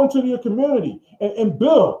to go into your community and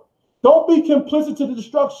build. Don't be complicit to the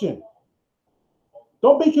destruction.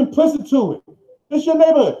 Don't be complicit to it. It's your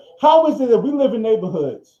neighborhood. How is it that we live in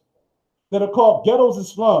neighborhoods that are called ghettos and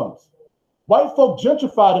slums? White folk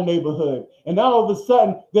gentrify the neighborhood, and now all of a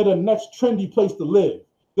sudden they're the next trendy place to live.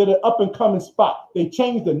 They're the up and coming spot. They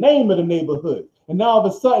changed the name of the neighborhood, and now all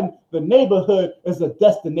of a sudden the neighborhood is a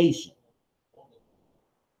destination.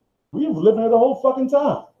 We were living it the whole fucking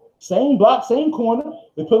time. Same block, same corner.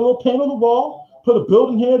 They put a little paint on the wall, put a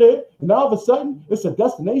building here, there, and now all of a sudden it's a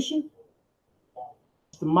destination.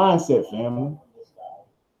 It's the mindset, family.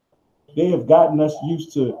 They have gotten us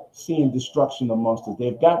used to seeing destruction amongst us.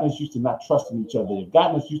 They've gotten us used to not trusting each other. They've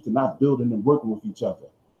gotten us used to not building and working with each other.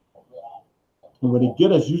 And when they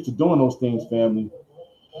get us used to doing those things, family,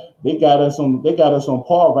 they got us on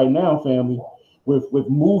par right now, family, with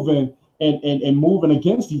moving and moving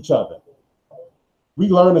against each other. We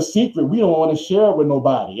learn a secret. We don't want to share it with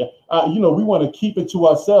nobody. We want to keep it to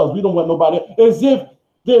ourselves. We don't want nobody, as if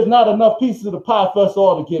there's not enough pieces of the pie for us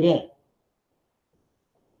all to get in.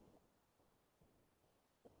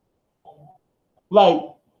 Like,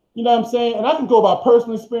 you know what I'm saying? And I can go about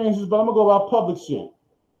personal experiences, but I'm going to go about public shit.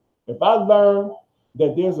 If I learn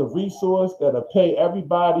that there's a resource that'll pay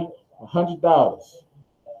everybody $100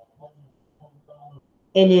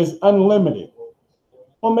 and is unlimited,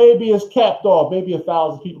 or maybe it's capped off, maybe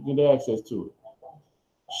 1,000 people can get access to it,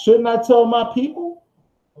 shouldn't I tell my people?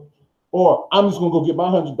 Or I'm just going to go get my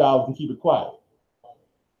 $100 and keep it quiet?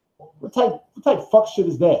 What type fuck shit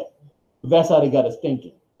is that? But that's how they got us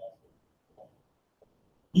thinking.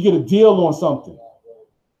 You get a deal on something.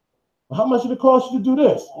 How much did it cost you to do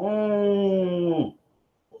this?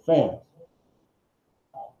 Fam,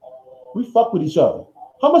 we fuck with each other.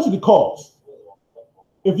 How much did it cost?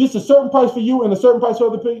 If it's a certain price for you and a certain price for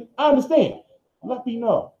other people, I understand. Let me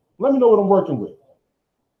know. Let me know what I'm working with.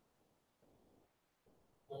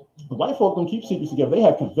 The white folk don't keep secrets together. They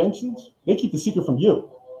have conventions. They keep the secret from you.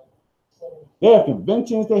 They have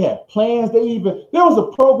conventions. They have plans. There was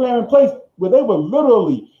a program in place where they were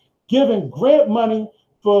literally giving grant money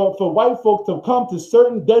for white folk to come to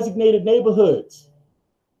certain designated neighborhoods.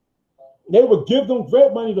 They would give them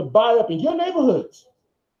grant money to buy up in your neighborhoods.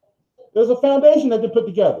 There's a foundation that they put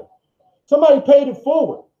together. Somebody paid it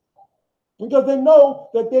forward because they know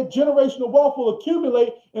that their generational wealth will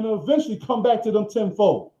accumulate and it'll eventually come back to them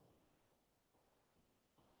tenfold.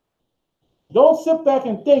 Don't sit back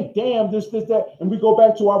and think, damn, this, that, and we go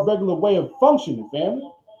back to our regular way of functioning,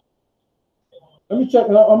 family. Let me check.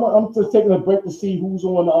 I'm just taking a break to see who's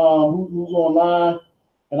on who's online,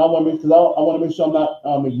 and I want to make sure I'm not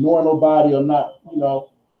ignoring nobody or not, you know.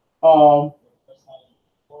 All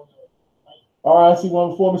right, I see one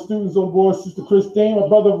of the former students on board, Sister Christine, my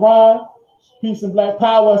brother Ron. Peace and Black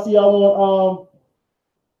Power. I see y'all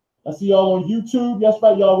on YouTube. That's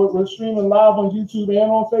right, y'all. We're streaming live on YouTube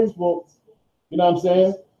and on Facebook. You know what I'm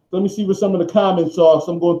saying? Let me see what some of the comments are.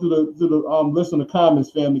 So I'm going through the list of the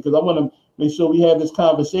comments, family, because I want to make sure we have this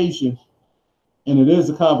conversation, and it is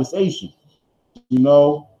a conversation. You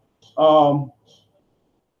know. So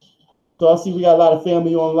I see we got a lot of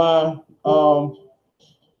family online.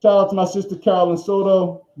 Shout out to my sister Carolyn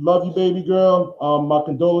Soto. Love you, baby girl. My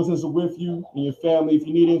condolences are with you and your family. If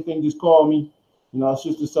you need anything, just call me. You know, our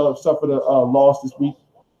sister suffered a loss this week.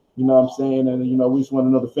 You know what I'm saying? And, you know, we just want to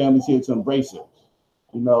know the family's here to embrace it.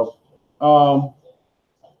 You know,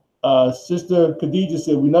 Sister Khadija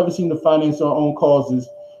said, we never seem to finance our own causes,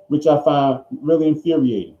 which I find really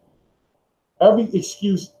infuriating. Every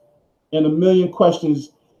excuse and a million questions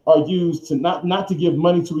are used to not to give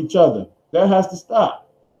money to each other. That has to stop.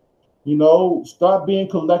 You know, start being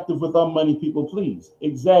collective with our money, people, please.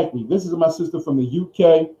 Exactly. This is my sister from the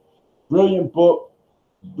UK. Brilliant book,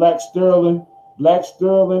 Black Sterling. Black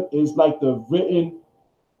Sterling is like the written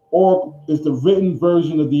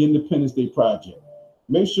version of the Independence Day Project.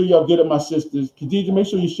 Make sure y'all get it, my sisters. Khadija, make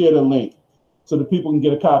sure you share the link so that people can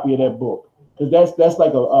get a copy of that book. Because that's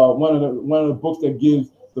like one of the books that gives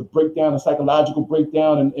the breakdown, the psychological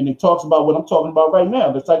breakdown, and it talks about what I'm talking about right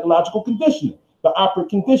now, the psychological conditioning, the operant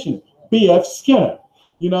conditioning. B.F. Skinner.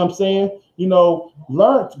 You know what I'm saying? You know,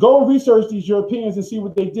 go and research these Europeans and see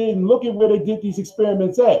what they did and look at where they did these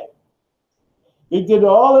experiments at. They did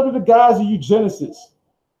all of the guys of eugenics.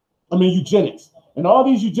 And all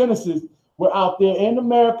these eugenicists were out there in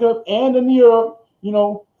America and in Europe, you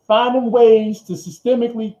know, finding ways to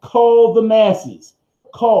systemically cull the masses.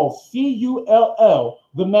 Cull, C-U-L-L,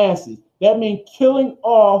 the masses. That means killing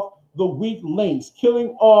off the weak links, killing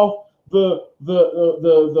off the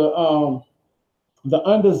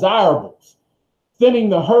undesirables. Thinning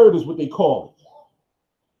the herd is what they call it.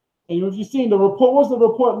 And if you've seen the report, what was the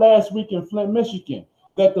report last week in Flint, Michigan?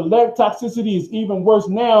 That the lead toxicity is even worse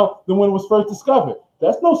now than when it was first discovered.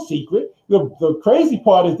 That's no secret. The crazy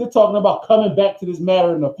part is they're talking about coming back to this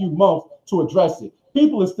matter in a few months to address it.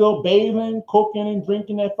 People are still bathing, cooking, and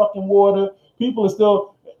drinking that fucking water. People are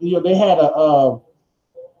still, you know, they had a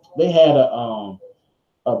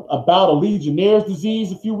bout of Legionnaire's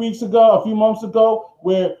disease a few months ago,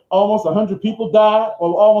 where almost 100 people died,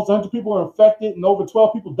 or almost 100 people were infected, and over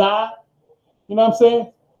 12 people died. You know what I'm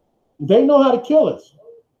saying? They know how to kill us.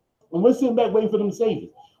 And we're sitting back waiting for them to save us.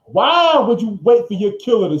 Why would you wait for your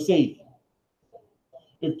killer to save you?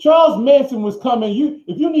 If Charles Manson was coming,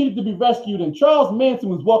 if you needed to be rescued and Charles Manson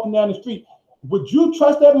was walking down the street, would you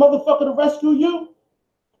trust that motherfucker to rescue you?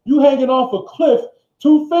 You hanging off a cliff,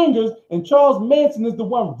 2 fingers, and Charles Manson is the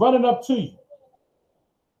one running up to you.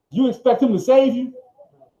 You expect him to save you?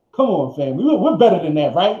 Come on, family. We're better than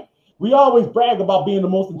that, right? We always brag about being the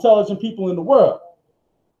most intelligent people in the world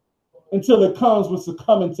until it comes with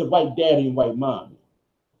succumbing to white daddy and white mommy.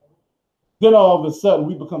 Then all of a sudden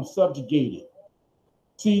we become subjugated.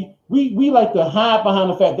 See, we like to hide behind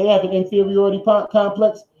the fact they have an inferiority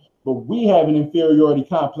complex, but we have an inferiority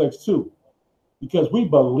complex too, because we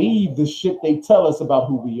believe the shit they tell us about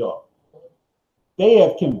who we are. They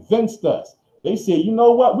have convinced us. They say, you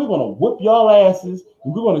know what? We're going to whoop y'all asses,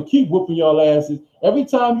 and we're going to keep whooping y'all asses. Every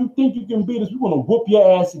time you think you can beat us, we're going to whoop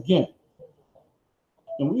your ass again.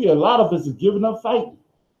 And a lot of us is giving up fighting.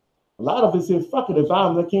 A lot of us said, fuck it, if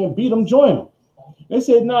I can't beat them, join them. They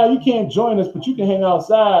said, nah, you can't join us, but you can hang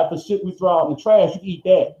outside for shit we throw out in the trash. You can eat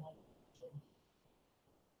that.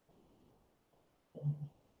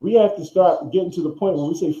 We have to start getting to the point where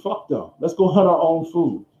we say, fuck them. Let's go hunt our own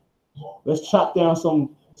food. Let's chop down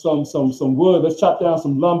some wood. Let's chop down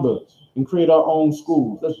some lumber and create our own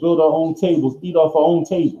schools. Let's build our own tables, eat off our own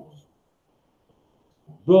tables.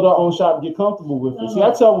 Build our own shop, get comfortable with it. See,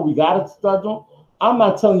 I tell what we got to start doing. I'm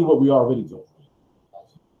not telling you what we already do.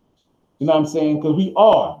 You know what I'm saying? Because we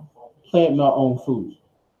are planting our own food.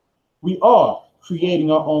 We are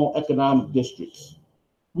creating our own economic districts.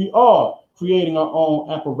 We are creating our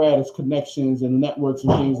own apparatus connections and networks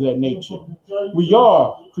and things of that nature. We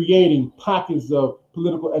are creating pockets of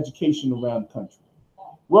political education around the country.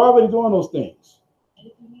 We're already doing those things.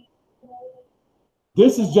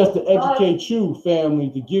 This is just to educate you, family,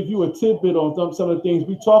 to give you a tidbit on some of the things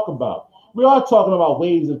we talk about. We are talking about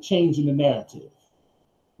ways of changing the narrative.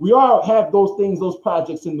 We are have those things, those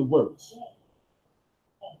projects in the works.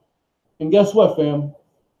 And guess what, fam?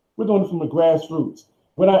 We're doing it from the grassroots.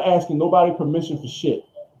 We're not asking nobody permission for shit.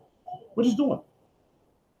 We're just doing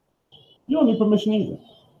it. You don't need permission either.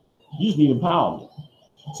 You just need empowerment.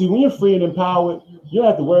 See, when you're free and empowered, you don't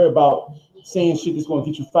have to worry about saying shit that's going to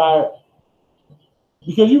get you fired.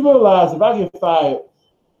 Because you realize if I get fired,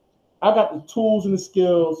 I got the tools and the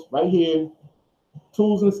skills right here.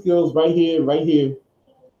 Tools and skills right here,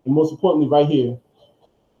 and most importantly, right here.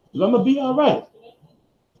 Because I'm going to be all right.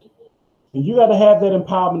 And you got to have that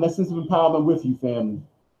empowerment, that sense of empowerment with you, family.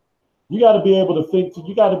 You got to be able to think,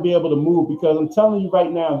 you got to be able to move, because I'm telling you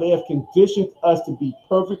right now, they have conditioned us to be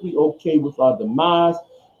perfectly okay with our demise.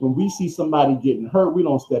 When we see somebody getting hurt, we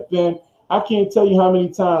don't step in. I can't tell you how many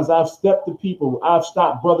times I've stepped to people. I've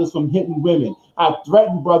stopped brothers from hitting women. I've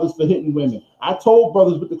threatened brothers for hitting women. I told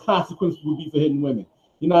brothers what the consequences would be for hitting women.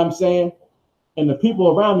 You know what I'm saying? And the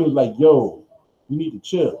people around me was like, yo, you need to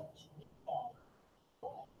chill.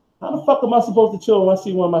 How the fuck am I supposed to chill when I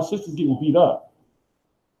see one of my sisters getting beat up?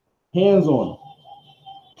 Hands on them.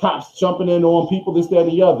 Cops jumping in on people, this, that,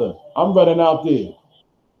 and the other. I'm running out there. You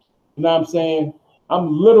know what I'm saying?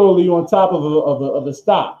 I'm literally on top of a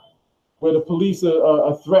stop where the police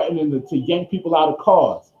are threatening to yank people out of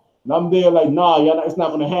cars. And I'm there like, nah, y'all, it's not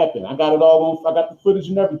going to happen. I got it all on. I got the footage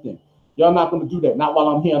and everything. Y'all not going to do that. Not while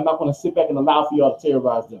I'm here. I'm not going to sit back and allow for y'all to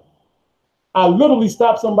terrorize them. I literally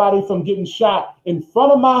stopped somebody from getting shot in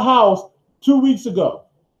front of my house 2 weeks ago.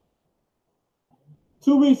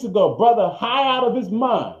 2 weeks ago, brother high out of his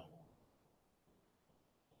mind.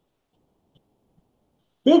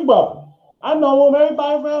 Big brother. I know him.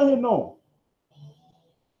 Everybody around here know him.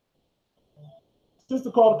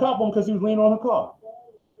 Sister called the cop on him because he was leaning on her car.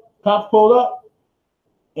 Cops pulled up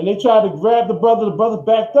and they tried to grab the brother. The brother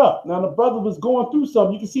backed up. Now the brother was going through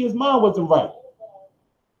something. You can see his mind wasn't right.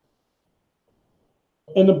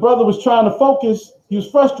 And the brother was trying to focus. He was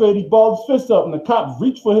frustrated. He balled his fist up and the cop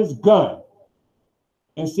reached for his gun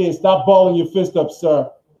and said, stop balling your fist up, sir.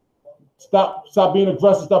 Stop being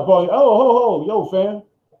aggressive. Stop balling. Oh, yo, fam.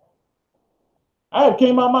 I had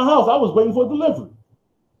came out of my house. I was waiting for a delivery.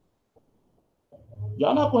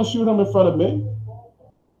 Y'all not going to shoot him in front of me.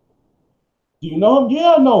 Do you know him?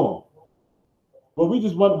 Yeah, I know him. But we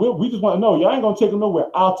just want to know. Y'all ain't going to take him nowhere.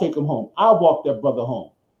 I'll take him home. I'll walk that brother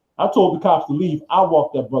home. I told the cops to leave. I'll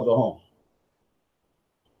walk that brother home.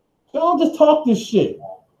 Y'all don't just talk this shit.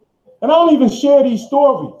 And I don't even share these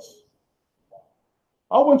stories.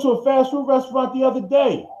 I went to a fast food restaurant the other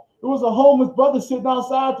day. There was a homeless brother sitting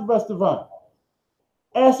outside the restaurant,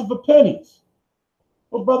 asking for pennies.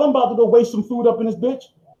 Well, brother, I'm about to go waste some food up in this bitch.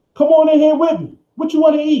 Come on in here with me. What you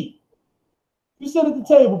want to eat? You sit at the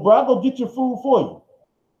table, bro. I'll go get your food for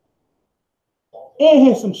you. And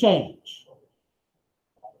here's some change.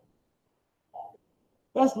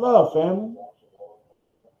 That's love, family.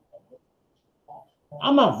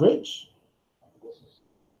 I'm not rich.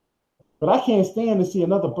 But I can't stand to see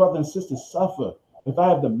another brother and sister suffer if I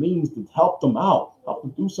have the means to help them out, help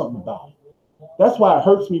them do something about it. That's why it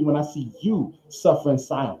hurts me when I see you suffer in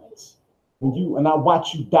silence. And I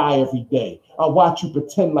watch you die every day. I watch you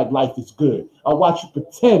pretend like life is good. I watch you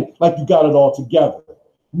pretend like you got it all together,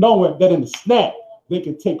 knowing that in the snap, they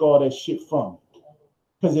can take all that shit from you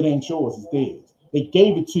because it ain't yours, it's theirs. They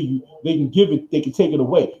gave it to you. They can give it. They can take it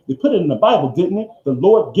away. They put it in the Bible, didn't it? The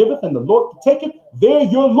Lord giveth and the Lord can take it. They're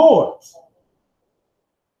your lords.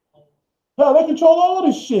 Hell, they control all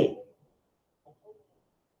this shit.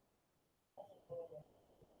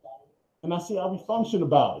 And I see how we function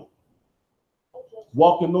about it.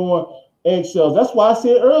 Walking on eggshells. That's why I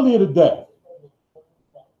said earlier today.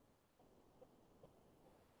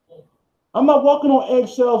 I'm not walking on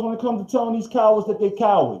eggshells when it comes to telling these cowards that they're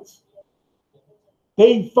cowards.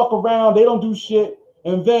 They fuck around, they don't do shit.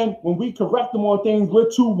 And then when we correct them on things, we're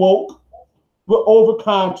too woke, we're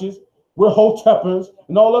overconscious, we're hoteppers,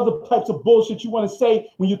 and all other types of bullshit you want to say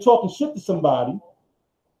when you're talking shit to somebody.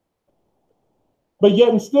 But yet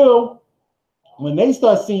and still, when they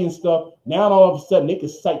start seeing stuff, now all of a sudden they can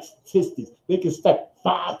cite statistics. They can cite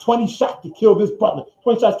 20 shots to kill this brother,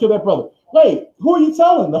 20 shots to kill that brother. Wait, who are you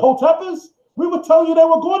telling? The hoteppers? We were telling you they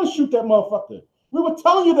were going to shoot that motherfucker. We were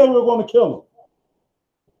telling you they were going to kill him.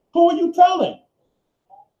 Who were you telling?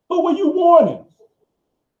 Who were you warning?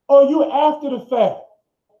 Or you after the fact?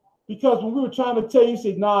 Because when we were trying to tell you, you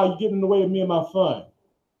said, nah, you're getting in the way of me and my fun.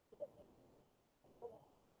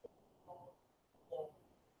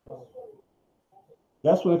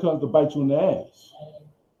 That's when it comes to bite you in the ass.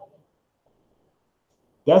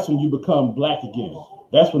 That's when you become black again.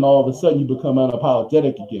 That's when all of a sudden you become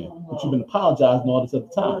unapologetic again. But you've been apologizing all this other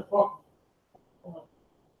time.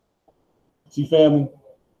 See, family,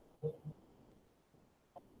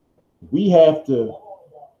 we have to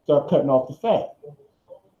start cutting off the fat.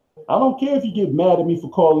 I don't care if you get mad at me for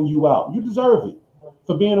calling you out. You deserve it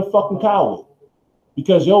for being a fucking coward.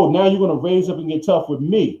 Because, yo, now you're going to raise up and get tough with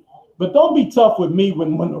me. But don't be tough with me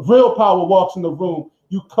when the real power walks in the room,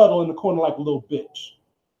 you cuddle in the corner like a little bitch.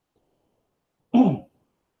 I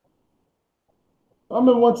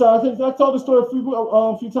remember one time, I told the story a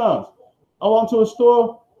few times. I went to a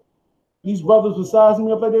store. These brothers were sizing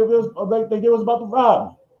me up like they was about to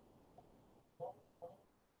rob me.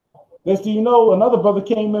 Next thing you know, another brother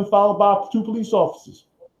came in followed by 2 police officers.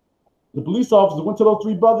 The police officers went to those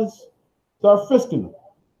 3 brothers, started frisking them.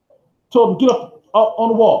 Told them, get up on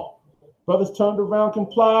the wall. Brothers turned around,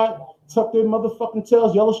 complied, tucked their motherfucking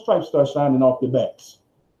tails, yellow stripes start shining off their backs.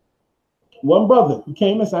 One brother who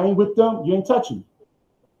came in said, I ain't with them, you ain't touching me.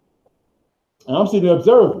 And I'm sitting there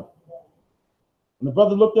observing. And the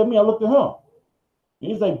brother looked at me, I looked at him.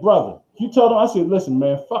 And he's like, brother, you tell them, I said, listen,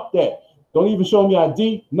 man, fuck that. Don't even show me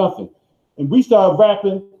ID, nothing. And we started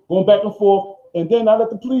rapping, going back and forth. And then I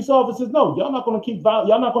let the police officers know, y'all not going to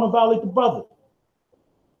violate the brother.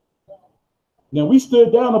 Now we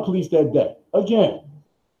stood down the police that day. Again,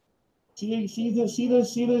 see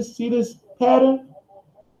this pattern?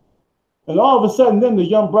 And all of a sudden, then the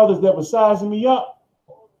young brothers that were sizing me up,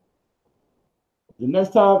 the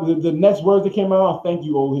next time, the next words that came out, thank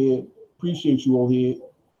you, old head. Appreciate you, old head.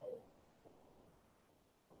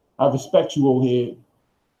 I respect you, old head,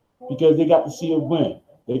 because they got to see a win.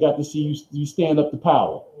 They got to see you stand up to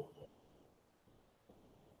power.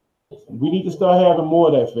 We need to start having more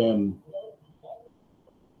of that, family.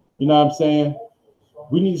 You know what I'm saying?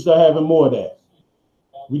 We need to start having more of that.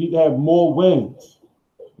 We need to have more wins.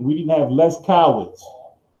 We need to have less cowards.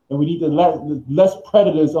 And we need to less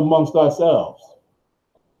predators amongst ourselves.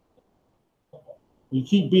 We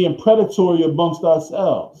keep being predatory amongst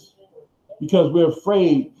ourselves because we're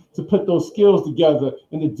afraid to put those skills together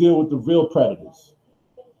and to deal with the real predators.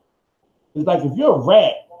 It's like if you're a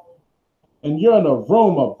rat and you're in a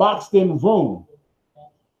room, a boxed-in room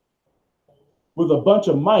with a bunch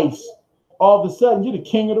of mice, all of a sudden you're the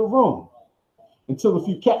king of the room until a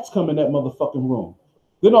few cats come in that motherfucking room.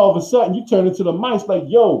 Then all of a sudden you turn into the mice like,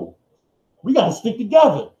 yo, we got to stick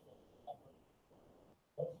together.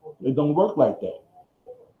 It don't work like that.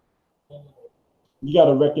 You got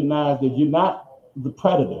to recognize that you're not the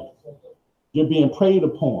predator. You're being preyed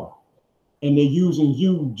upon. And they're using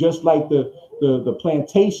you just like the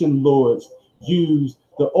plantation lords use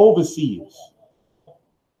the overseers,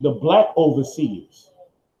 the black overseers.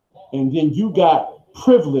 And then you got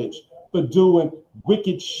privilege for doing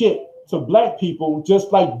wicked shit to black people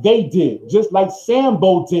just like they did, just like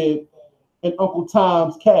Sambo did in Uncle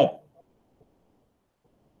Tom's Cabin.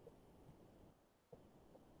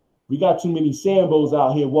 We got too many Sambos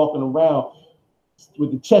out here walking around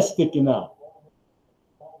with the chest sticking out.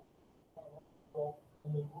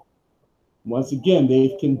 Once again,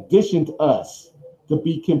 they've conditioned us to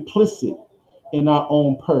be complicit in our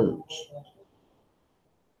own purge.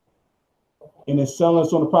 And it's selling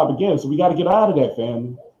us on the propaganda. So we got to get out of that,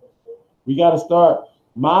 family. We got to start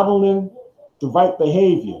modeling the right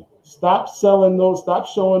behavior. Stop selling those, stop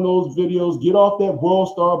showing those videos. Get off that world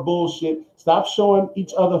star bullshit. Stop showing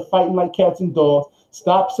each other fighting like cats and dogs.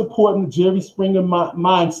 Stop supporting the Jerry Springer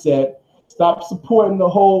mindset. Stop supporting the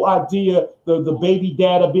whole idea, the baby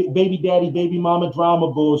daddy, baby mama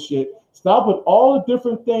drama bullshit. Stop with all the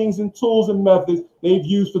different things and tools and methods they've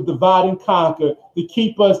used for divide and conquer to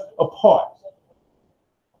keep us apart.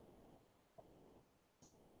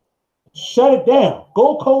 Shut it down.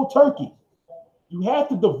 Go cold turkey. You have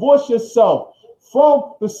to divorce yourself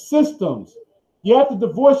from the systems. You have to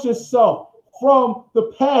divorce yourself from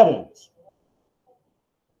the patterns,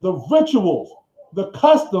 the rituals, the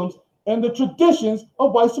customs, and the traditions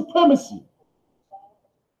of white supremacy.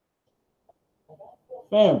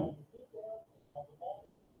 Family,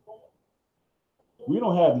 we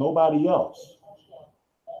don't have nobody else,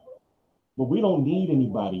 but we don't need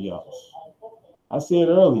anybody else. I said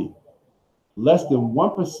earlier, less than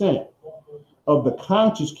 1% of the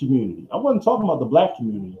conscious community. I wasn't talking about the black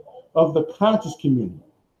community, of the conscious community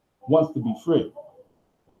wants to be free.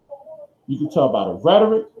 You can tell by the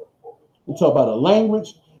rhetoric, you can tell by the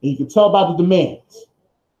language, and you can tell by the demands.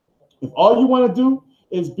 If all you want to do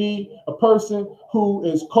is be a person who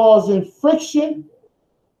is causing friction,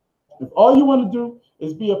 if all you want to do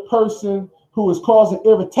is be a person who is causing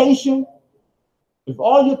irritation, if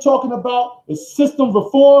all you're talking about is system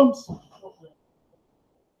reforms,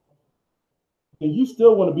 then you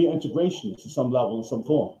still want to be an integrationist to some level, in some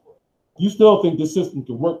form. You still think this system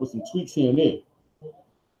can work with some tweaks here and there.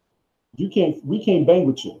 We can't bang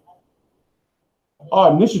with you.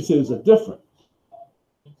 Our initiatives are different.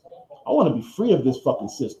 I want to be free of this fucking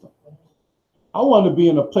system. I want to be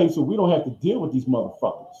in a place where we don't have to deal with these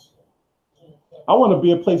motherfuckers. I want to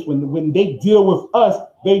be a place when they deal with us,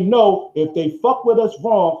 they know if they fuck with us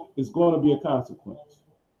wrong, there's going to be a consequence.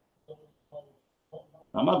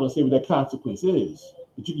 I'm not going to say what that consequence is,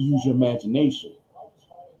 but you can use your imagination.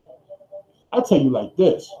 I'll tell you like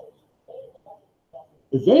this.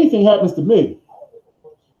 If anything happens to me,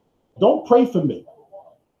 don't pray for me.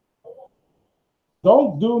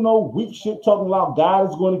 Don't do no weak shit talking about God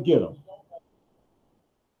is going to get them.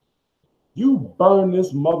 You burn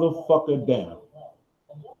this motherfucker down.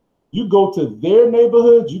 You go to their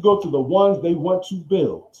neighborhoods, you go to the ones they want to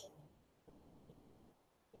build,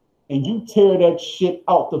 and you tear that shit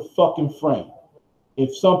out the fucking frame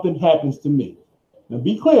if something happens to me. Now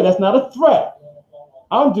be clear, that's not a threat.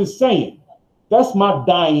 I'm just saying, that's my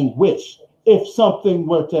dying wish if something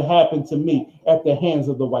were to happen to me at the hands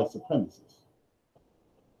of the white supremacists.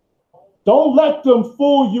 Don't let them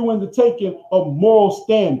fool you into taking a moral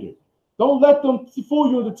standard. Don't let them fool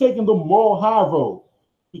you into taking the moral high road,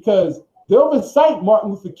 because they'll recite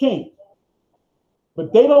Martin Luther King,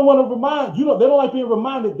 but they don't want to remind you. They don't like being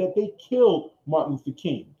reminded that they killed Martin Luther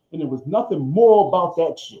King, and there was nothing moral about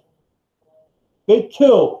that shit. They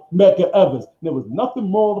killed Medgar Evers, and there was nothing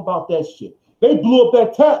moral about that shit. They blew up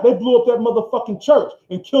that motherfucking church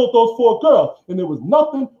and killed those 4 girls, and there was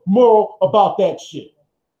nothing moral about that shit.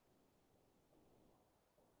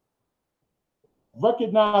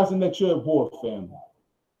 Recognizing that you're at war, family.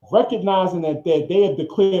 Recognizing that they have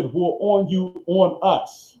declared war on you, on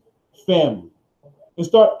us, family. And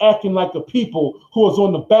start acting like a people who is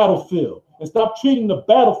on the battlefield. And stop treating the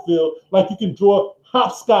battlefield like you can draw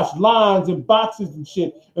hopscotch lines and boxes and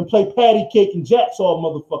shit and play patty cake and jacks all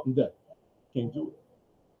motherfucking day. Can't do it.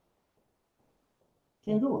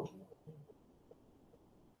 Can't do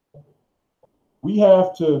it. We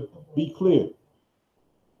have to be clear.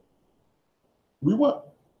 We want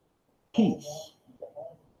peace.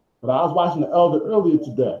 But I was watching the elder earlier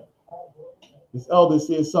today. This elder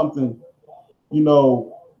said something,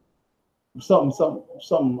 something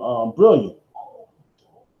brilliant.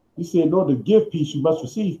 He said, in order to give peace, you must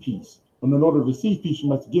receive peace. And in order to receive peace, you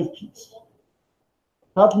must give peace.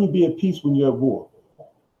 How can you be at peace when you're at war?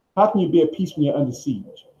 How can you be at peace when you're under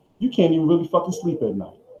siege? You can't even really fucking sleep at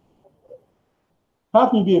night. How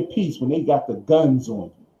can you be at peace when they got the guns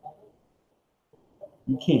on you?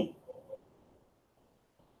 You can't.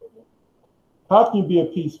 How can you be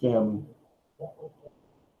at peace, family,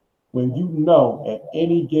 when you know at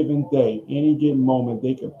any given day, any given moment,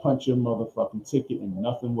 they can punch your motherfucking ticket and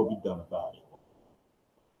nothing will be done about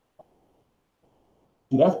it?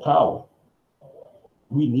 See, that's power.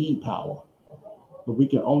 We need power, but we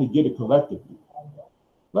can only get it collectively.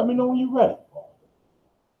 Let me know when you're ready.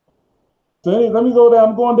 So let me go down.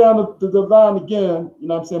 I'm going down the line again. You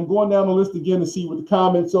know what I'm saying? I'm going down the list again to see what the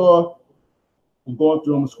comments are. I'm going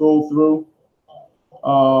through them, scroll through.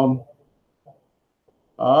 All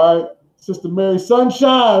right. Sister Mary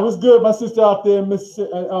Sunshine. What's good, my sister out there in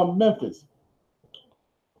Memphis?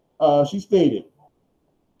 She stated,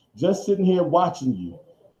 just sitting here watching you.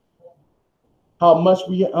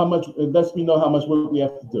 It lets me know how much work we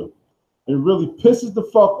have to do. It really pisses the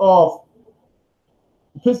fuck off.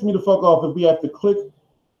 It pisses me the fuck off if we have to click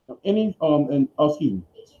any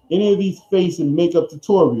of these face and makeup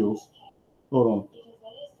tutorials. Hold on.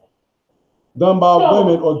 Done by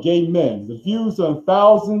women or gay men. The views are in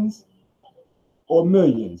thousands or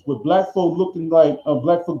millions, with black folk looking,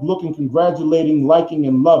 congratulating, liking,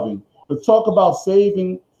 and loving. But talk about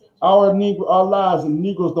saving our lives, and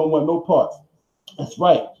Negroes don't want no parts. That's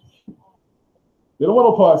right. They don't want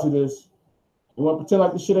no parts of this. They want to pretend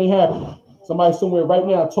like this shit ain't happening. Somebody somewhere right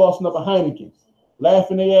now tossing up a Heineken,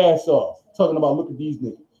 laughing their ass off, talking about, look at these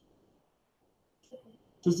niggas.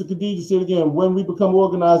 Sister Khadija said again, when we become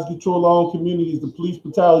organized and control our own communities, the police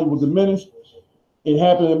brutality will diminish. It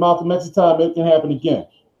happened in Malcolm X's time, it can happen again.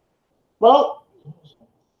 Well,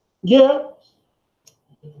 yeah.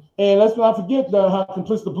 And let's not forget how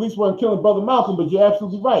complicit the police were in killing Brother Malcolm, but you're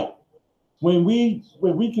absolutely right. when we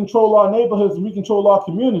control our neighborhoods and we control our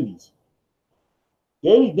communities,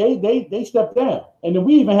 they step down. And then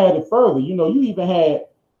we even had it further. You know, you even had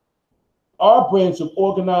our branch of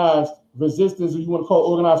organized resistance, or you want to call it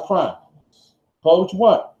organized crime. Call it what you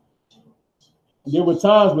want. There were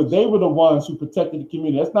times where they were the ones who protected the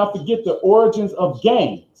community. Let's not forget the origins of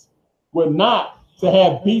gangs were not to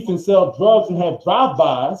have beef and sell drugs and have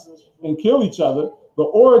drive-bys and kill each other. The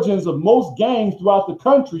origins of most gangs throughout the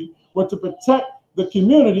country were to protect the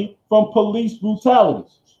community from police brutality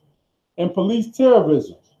and police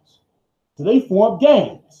terrorism. So they formed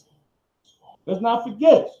gangs. Let's not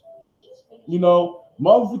forget, you know,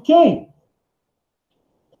 Martin Luther King.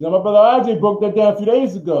 You know, my brother RJ broke that down a few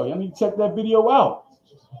days ago. Y'all need to check that video out.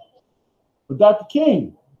 But Dr.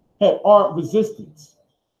 King had armed resistance,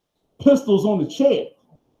 pistols on the chair,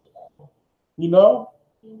 you know,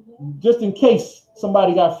 just in case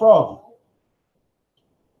somebody got froggy.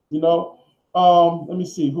 You know, let me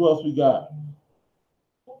see who else we got.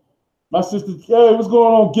 My sister, hey, what's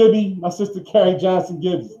going on, Gibby? My sister Carrie Johnson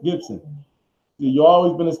Gibson. You've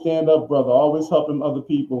always been a stand-up brother, always helping other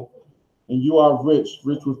people. And you are rich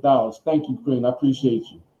with knowledge. Thank you, Queen. I appreciate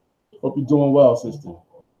you. Hope you're doing well, sister.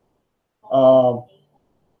 Let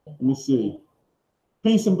me see.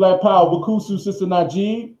 Peace and Black Power. Wakusu, Sister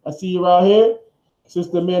Najib. I see you out here.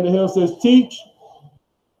 Sister Amanda Hill says, teach.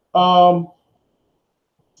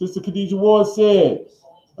 Sister Khadijah Ward said,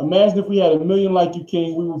 imagine if we had 1 million like you,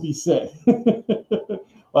 King, we would be set. Well,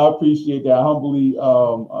 I appreciate that.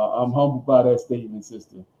 I'm humbled by that statement,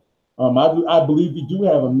 sister. I believe we do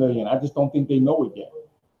have 1 million. I just don't think they know it yet.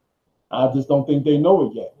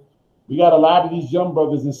 We got a lot of these young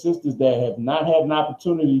brothers and sisters that have not had an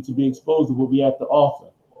opportunity to be exposed to what we have to offer.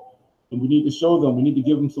 And we need to show them, we need to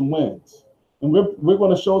give them some wins. And we're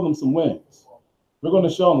going to show them some wins. We're going to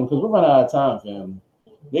show them because we're running out of time, family.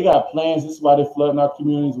 They got plans. This is why they're flooding our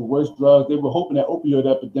communities with worse drugs. They were hoping that opioid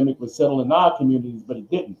epidemic would settle in our communities, but it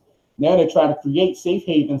didn't. Now they're trying to create safe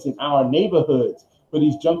havens in our neighborhoods for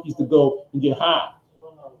these junkies to go and get high.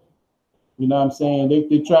 You know what I'm saying?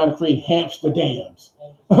 They're trying to create hamster dams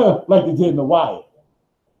like they did in the Wire.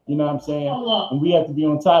 You know what I'm saying? And we have to be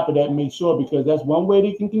on top of that and make sure, because that's one way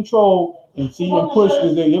they can control and see and push.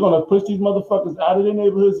 They're going to push these motherfuckers out of their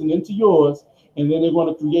neighborhoods and into yours, and then they're going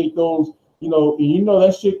to create those, you know, and you know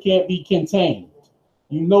that shit can't be contained.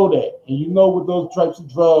 You know that. And you know with those types of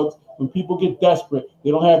drugs, when people get desperate,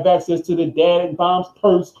 they don't have access to their dad and mom's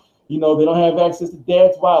purse. You know, they don't have access to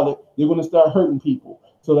dad's wallet. They're going to start hurting people.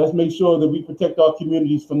 So let's make sure that we protect our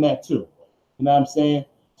communities from that too. You know what I'm saying?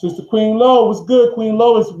 Sister Queen Low, what's good? Queen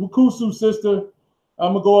Low is Wukusu, sister.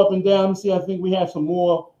 I'm going to go up and down and see. I think we have some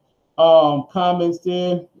more comments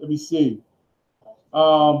there. Let me see.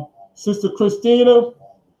 Sister Christina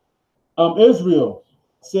Israel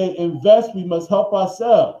said, invest, we must help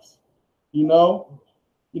ourselves. You know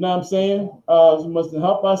what I'm saying? We must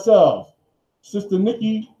help ourselves. Sister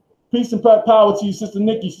Nikki, peace and power to you, Sister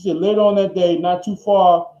Nikki. She said later on that day, not too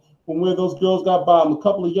far from where those girls got bombed, a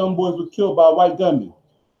couple of young boys were killed by a white gunman.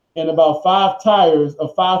 And about 5 fires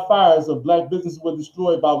of black businesses were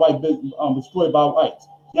destroyed by whites.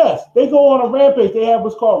 Yes, they go on a rampage. They have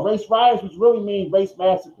what's called race riots, which really means race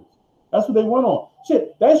massacres. That's what they went on.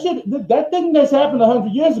 That thing that's happened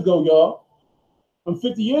 100 years ago, y'all,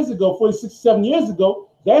 50 years ago, 40, 67 years ago,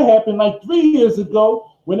 that happened like 3 years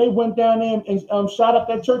ago when they went down there and shot up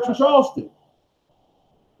that church in Charleston.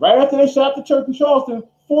 Right after they shot the church in Charleston,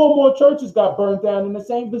 4 more churches got burned down in the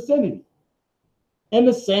same vicinity in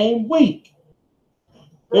the same week.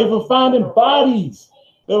 They were finding bodies.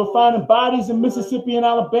 They were finding bodies in Mississippi and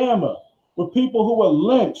Alabama with people who were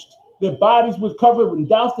lynched. Their bodies were covered and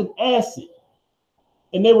doused in acid.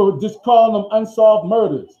 And they were just calling them unsolved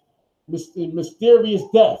murders, mysterious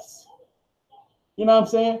deaths. You know what I'm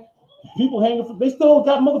saying? People hanging from, they still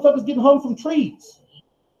got motherfuckers getting hung from trees.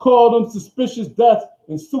 Call them suspicious deaths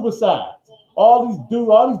and suicides. All these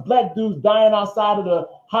black dudes dying outside of the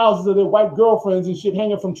houses of their white girlfriends and shit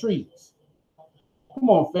hanging from trees. Come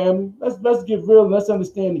on, family. Let's get real and let's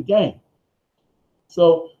understand the game.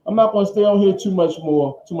 So I'm not going to stay on here too much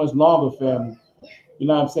longer, family. You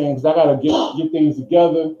know what I'm saying? Because I got to get things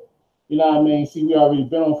together. You know what I mean? See, we already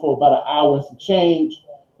been on for about an hour and some change.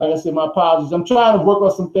 Like I said, my apologies. I'm trying to work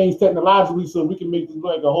on some things technologically so we can make this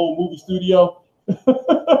like a whole movie studio.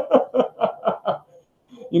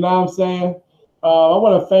 You know what I'm saying? I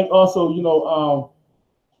want to thank also, I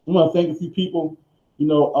want to thank a few people. I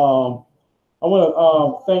want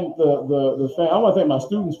to thank I want to thank my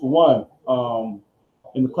students for one,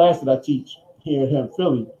 in the class that I teach here in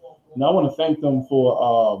Philly. And I want to thank them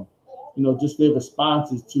for just their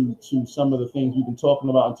responses to some of the things we've been talking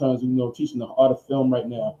about in terms of, teaching the art of film right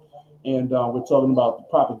now. And we're talking about the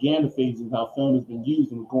propaganda phases and how film has been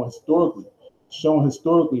used, and we're going historically, showing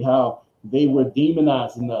historically how they were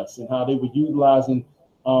demonizing us and how they were utilizing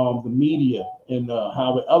the media, and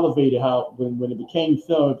how it elevated, how when it became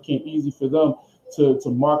film, it became easy for them to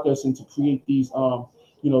mark us and to create these,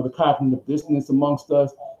 the cognitive dissonance amongst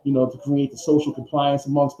us, to create the social compliance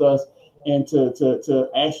amongst us, and to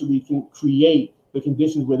actually create the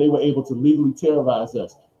conditions where they were able to legally terrorize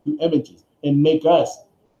us through images and make us,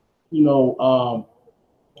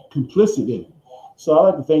 complicit in it. So I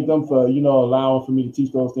like to thank them for, allowing for me to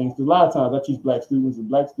teach those things. Because a lot of times I teach black students, and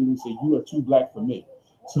black students say, "You are too black for me."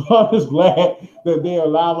 So I'm just glad that they're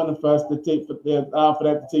allowing for us to for that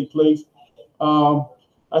to take place. I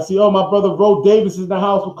see, my brother Ro Davis is in the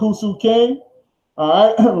house with Kusu King.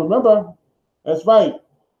 All right, remember, that's right.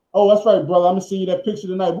 Oh, that's right, brother. I'm gonna see you that picture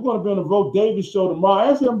tonight. We're gonna be on the Ro Davis show tomorrow.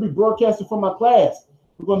 Actually, I'm gonna be broadcasting from my class.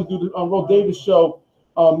 We're gonna do the Ro Davis show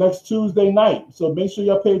next Tuesday night. So make sure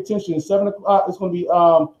y'all pay attention. 7 o'clock. It's gonna be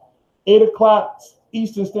 8 o'clock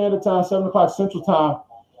Eastern Standard Time, 7 o'clock Central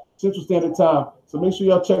Standard Time. So make sure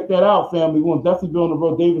y'all check that out, family. We're gonna definitely be on the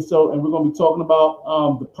Ro Davis show, and we're gonna be talking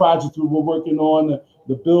about the project we're working on,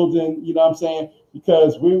 the building. You know what I'm saying?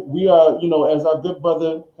 Because we are, as our good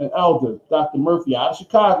brother and elder, Dr. Murphy out of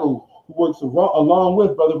Chicago, who works along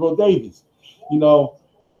with Brother Ro Davis, he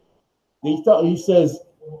says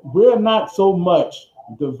we're not so much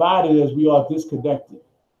divided as we are disconnected.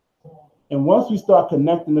 And once we start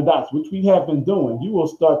connecting the dots, which we have been doing, you will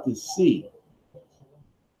start to see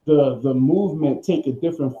the movement take a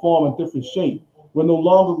different form, a different shape. We're no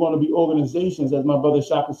longer going to be organizations, as my brother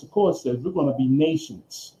Shaka Shakur says. We're going to be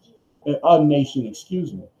nations. A nation,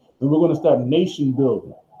 excuse me. And we're going to start nation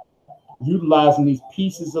building, utilizing these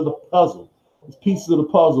pieces of the puzzle,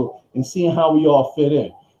 and seeing how we all fit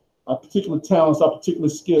in, our particular talents, our particular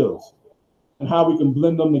skills, and how we can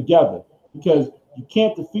blend them together. Because you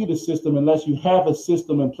can't defeat a system unless you have a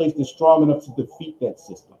system in place that's strong enough to defeat that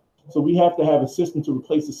system. So we have to have a system to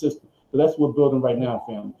replace the system. So that's what we're building right now,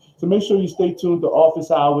 family. So make sure you stay tuned to office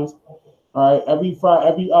hours. All right, every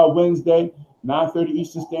Wednesday, 9:30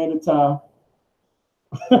 Eastern Standard Time.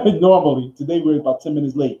 Normally, today we're about 10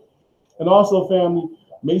 minutes late. And also, family,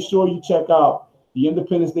 make sure you check out the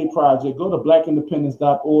Independence Day Project. Go to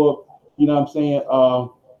blackindependence.org. You know what I'm saying?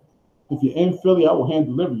 If you're in Philly, I will hand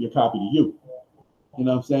deliver your copy to you. You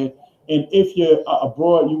know what I'm saying? And if you're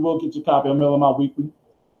abroad, you will get your copy. I mail them out weekly.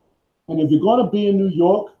 And if you're going to be in New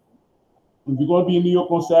York,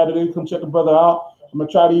 on Saturday, come check a brother out. I'm going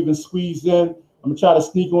to try to even squeeze in. I'm going to try to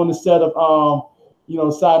sneak on the set of,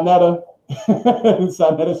 Sinetta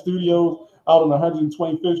Studios out on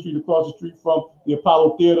 125th Street, across the street from the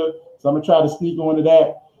Apollo Theater. So I'm going to try to sneak onto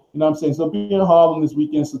that. You know what I'm saying? So be in Harlem this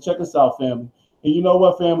weekend. So check us out, family. And you know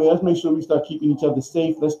what, family? Let's make sure we start keeping each other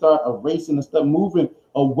safe. Let's start erasing and start moving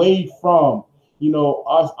away from,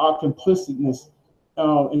 our complicitness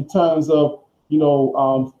in terms of,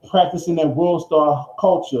 practicing that world star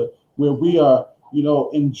culture where we are,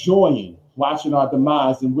 enjoying watching our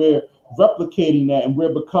demise, and we're replicating that, and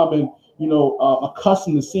we're becoming,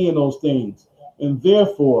 accustomed to seeing those things. And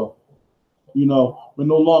therefore, we're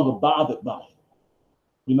no longer bothered by it.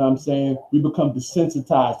 You know what I'm saying? We become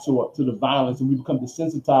desensitized to the violence, and we become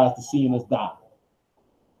desensitized to seeing us die.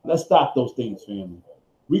 Let's stop those things, family.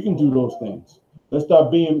 We can do those things. Let's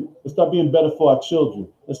start being better for our children.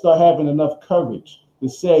 Let's start having enough courage to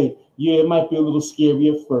say, yeah, it might be a little scary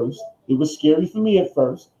at first. It was scary for me at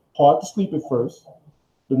first, hard to sleep at first,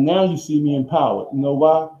 but now you see me empowered. You know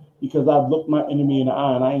why? Because I've looked my enemy in the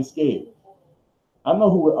eye and I ain't scared. I know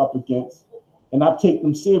who we're up against, and I take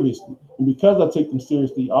them seriously. And because I take them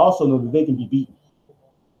seriously, I also know that they can be beaten.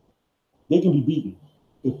 They can be beaten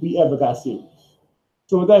if we ever got serious.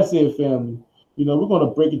 So with that said, family, we're going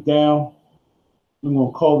to break it down. We're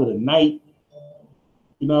going to call it a night.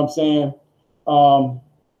 You know what I'm saying?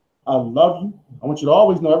 I love you. I want you to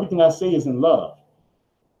always know everything I say is in love.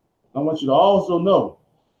 I want you to also know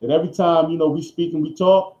that every time, we speak and we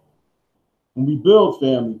talk and we build,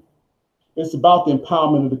 family, it's about the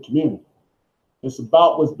empowerment of the community. It's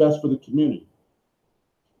about what's best for the community.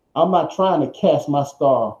 I'm not trying to cast my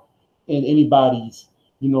star in anybody's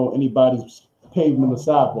pavement or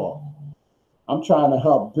sidewalk. I'm trying to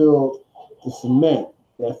help build the cement,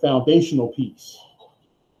 that foundational piece,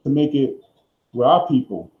 to make it where our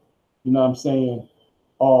people,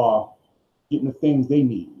 are getting the things they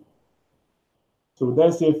need. So with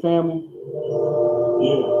that said, family,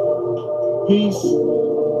 peace,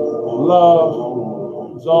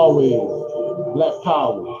 love, as always, Black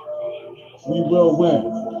power. We will win.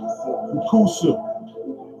 Kusa.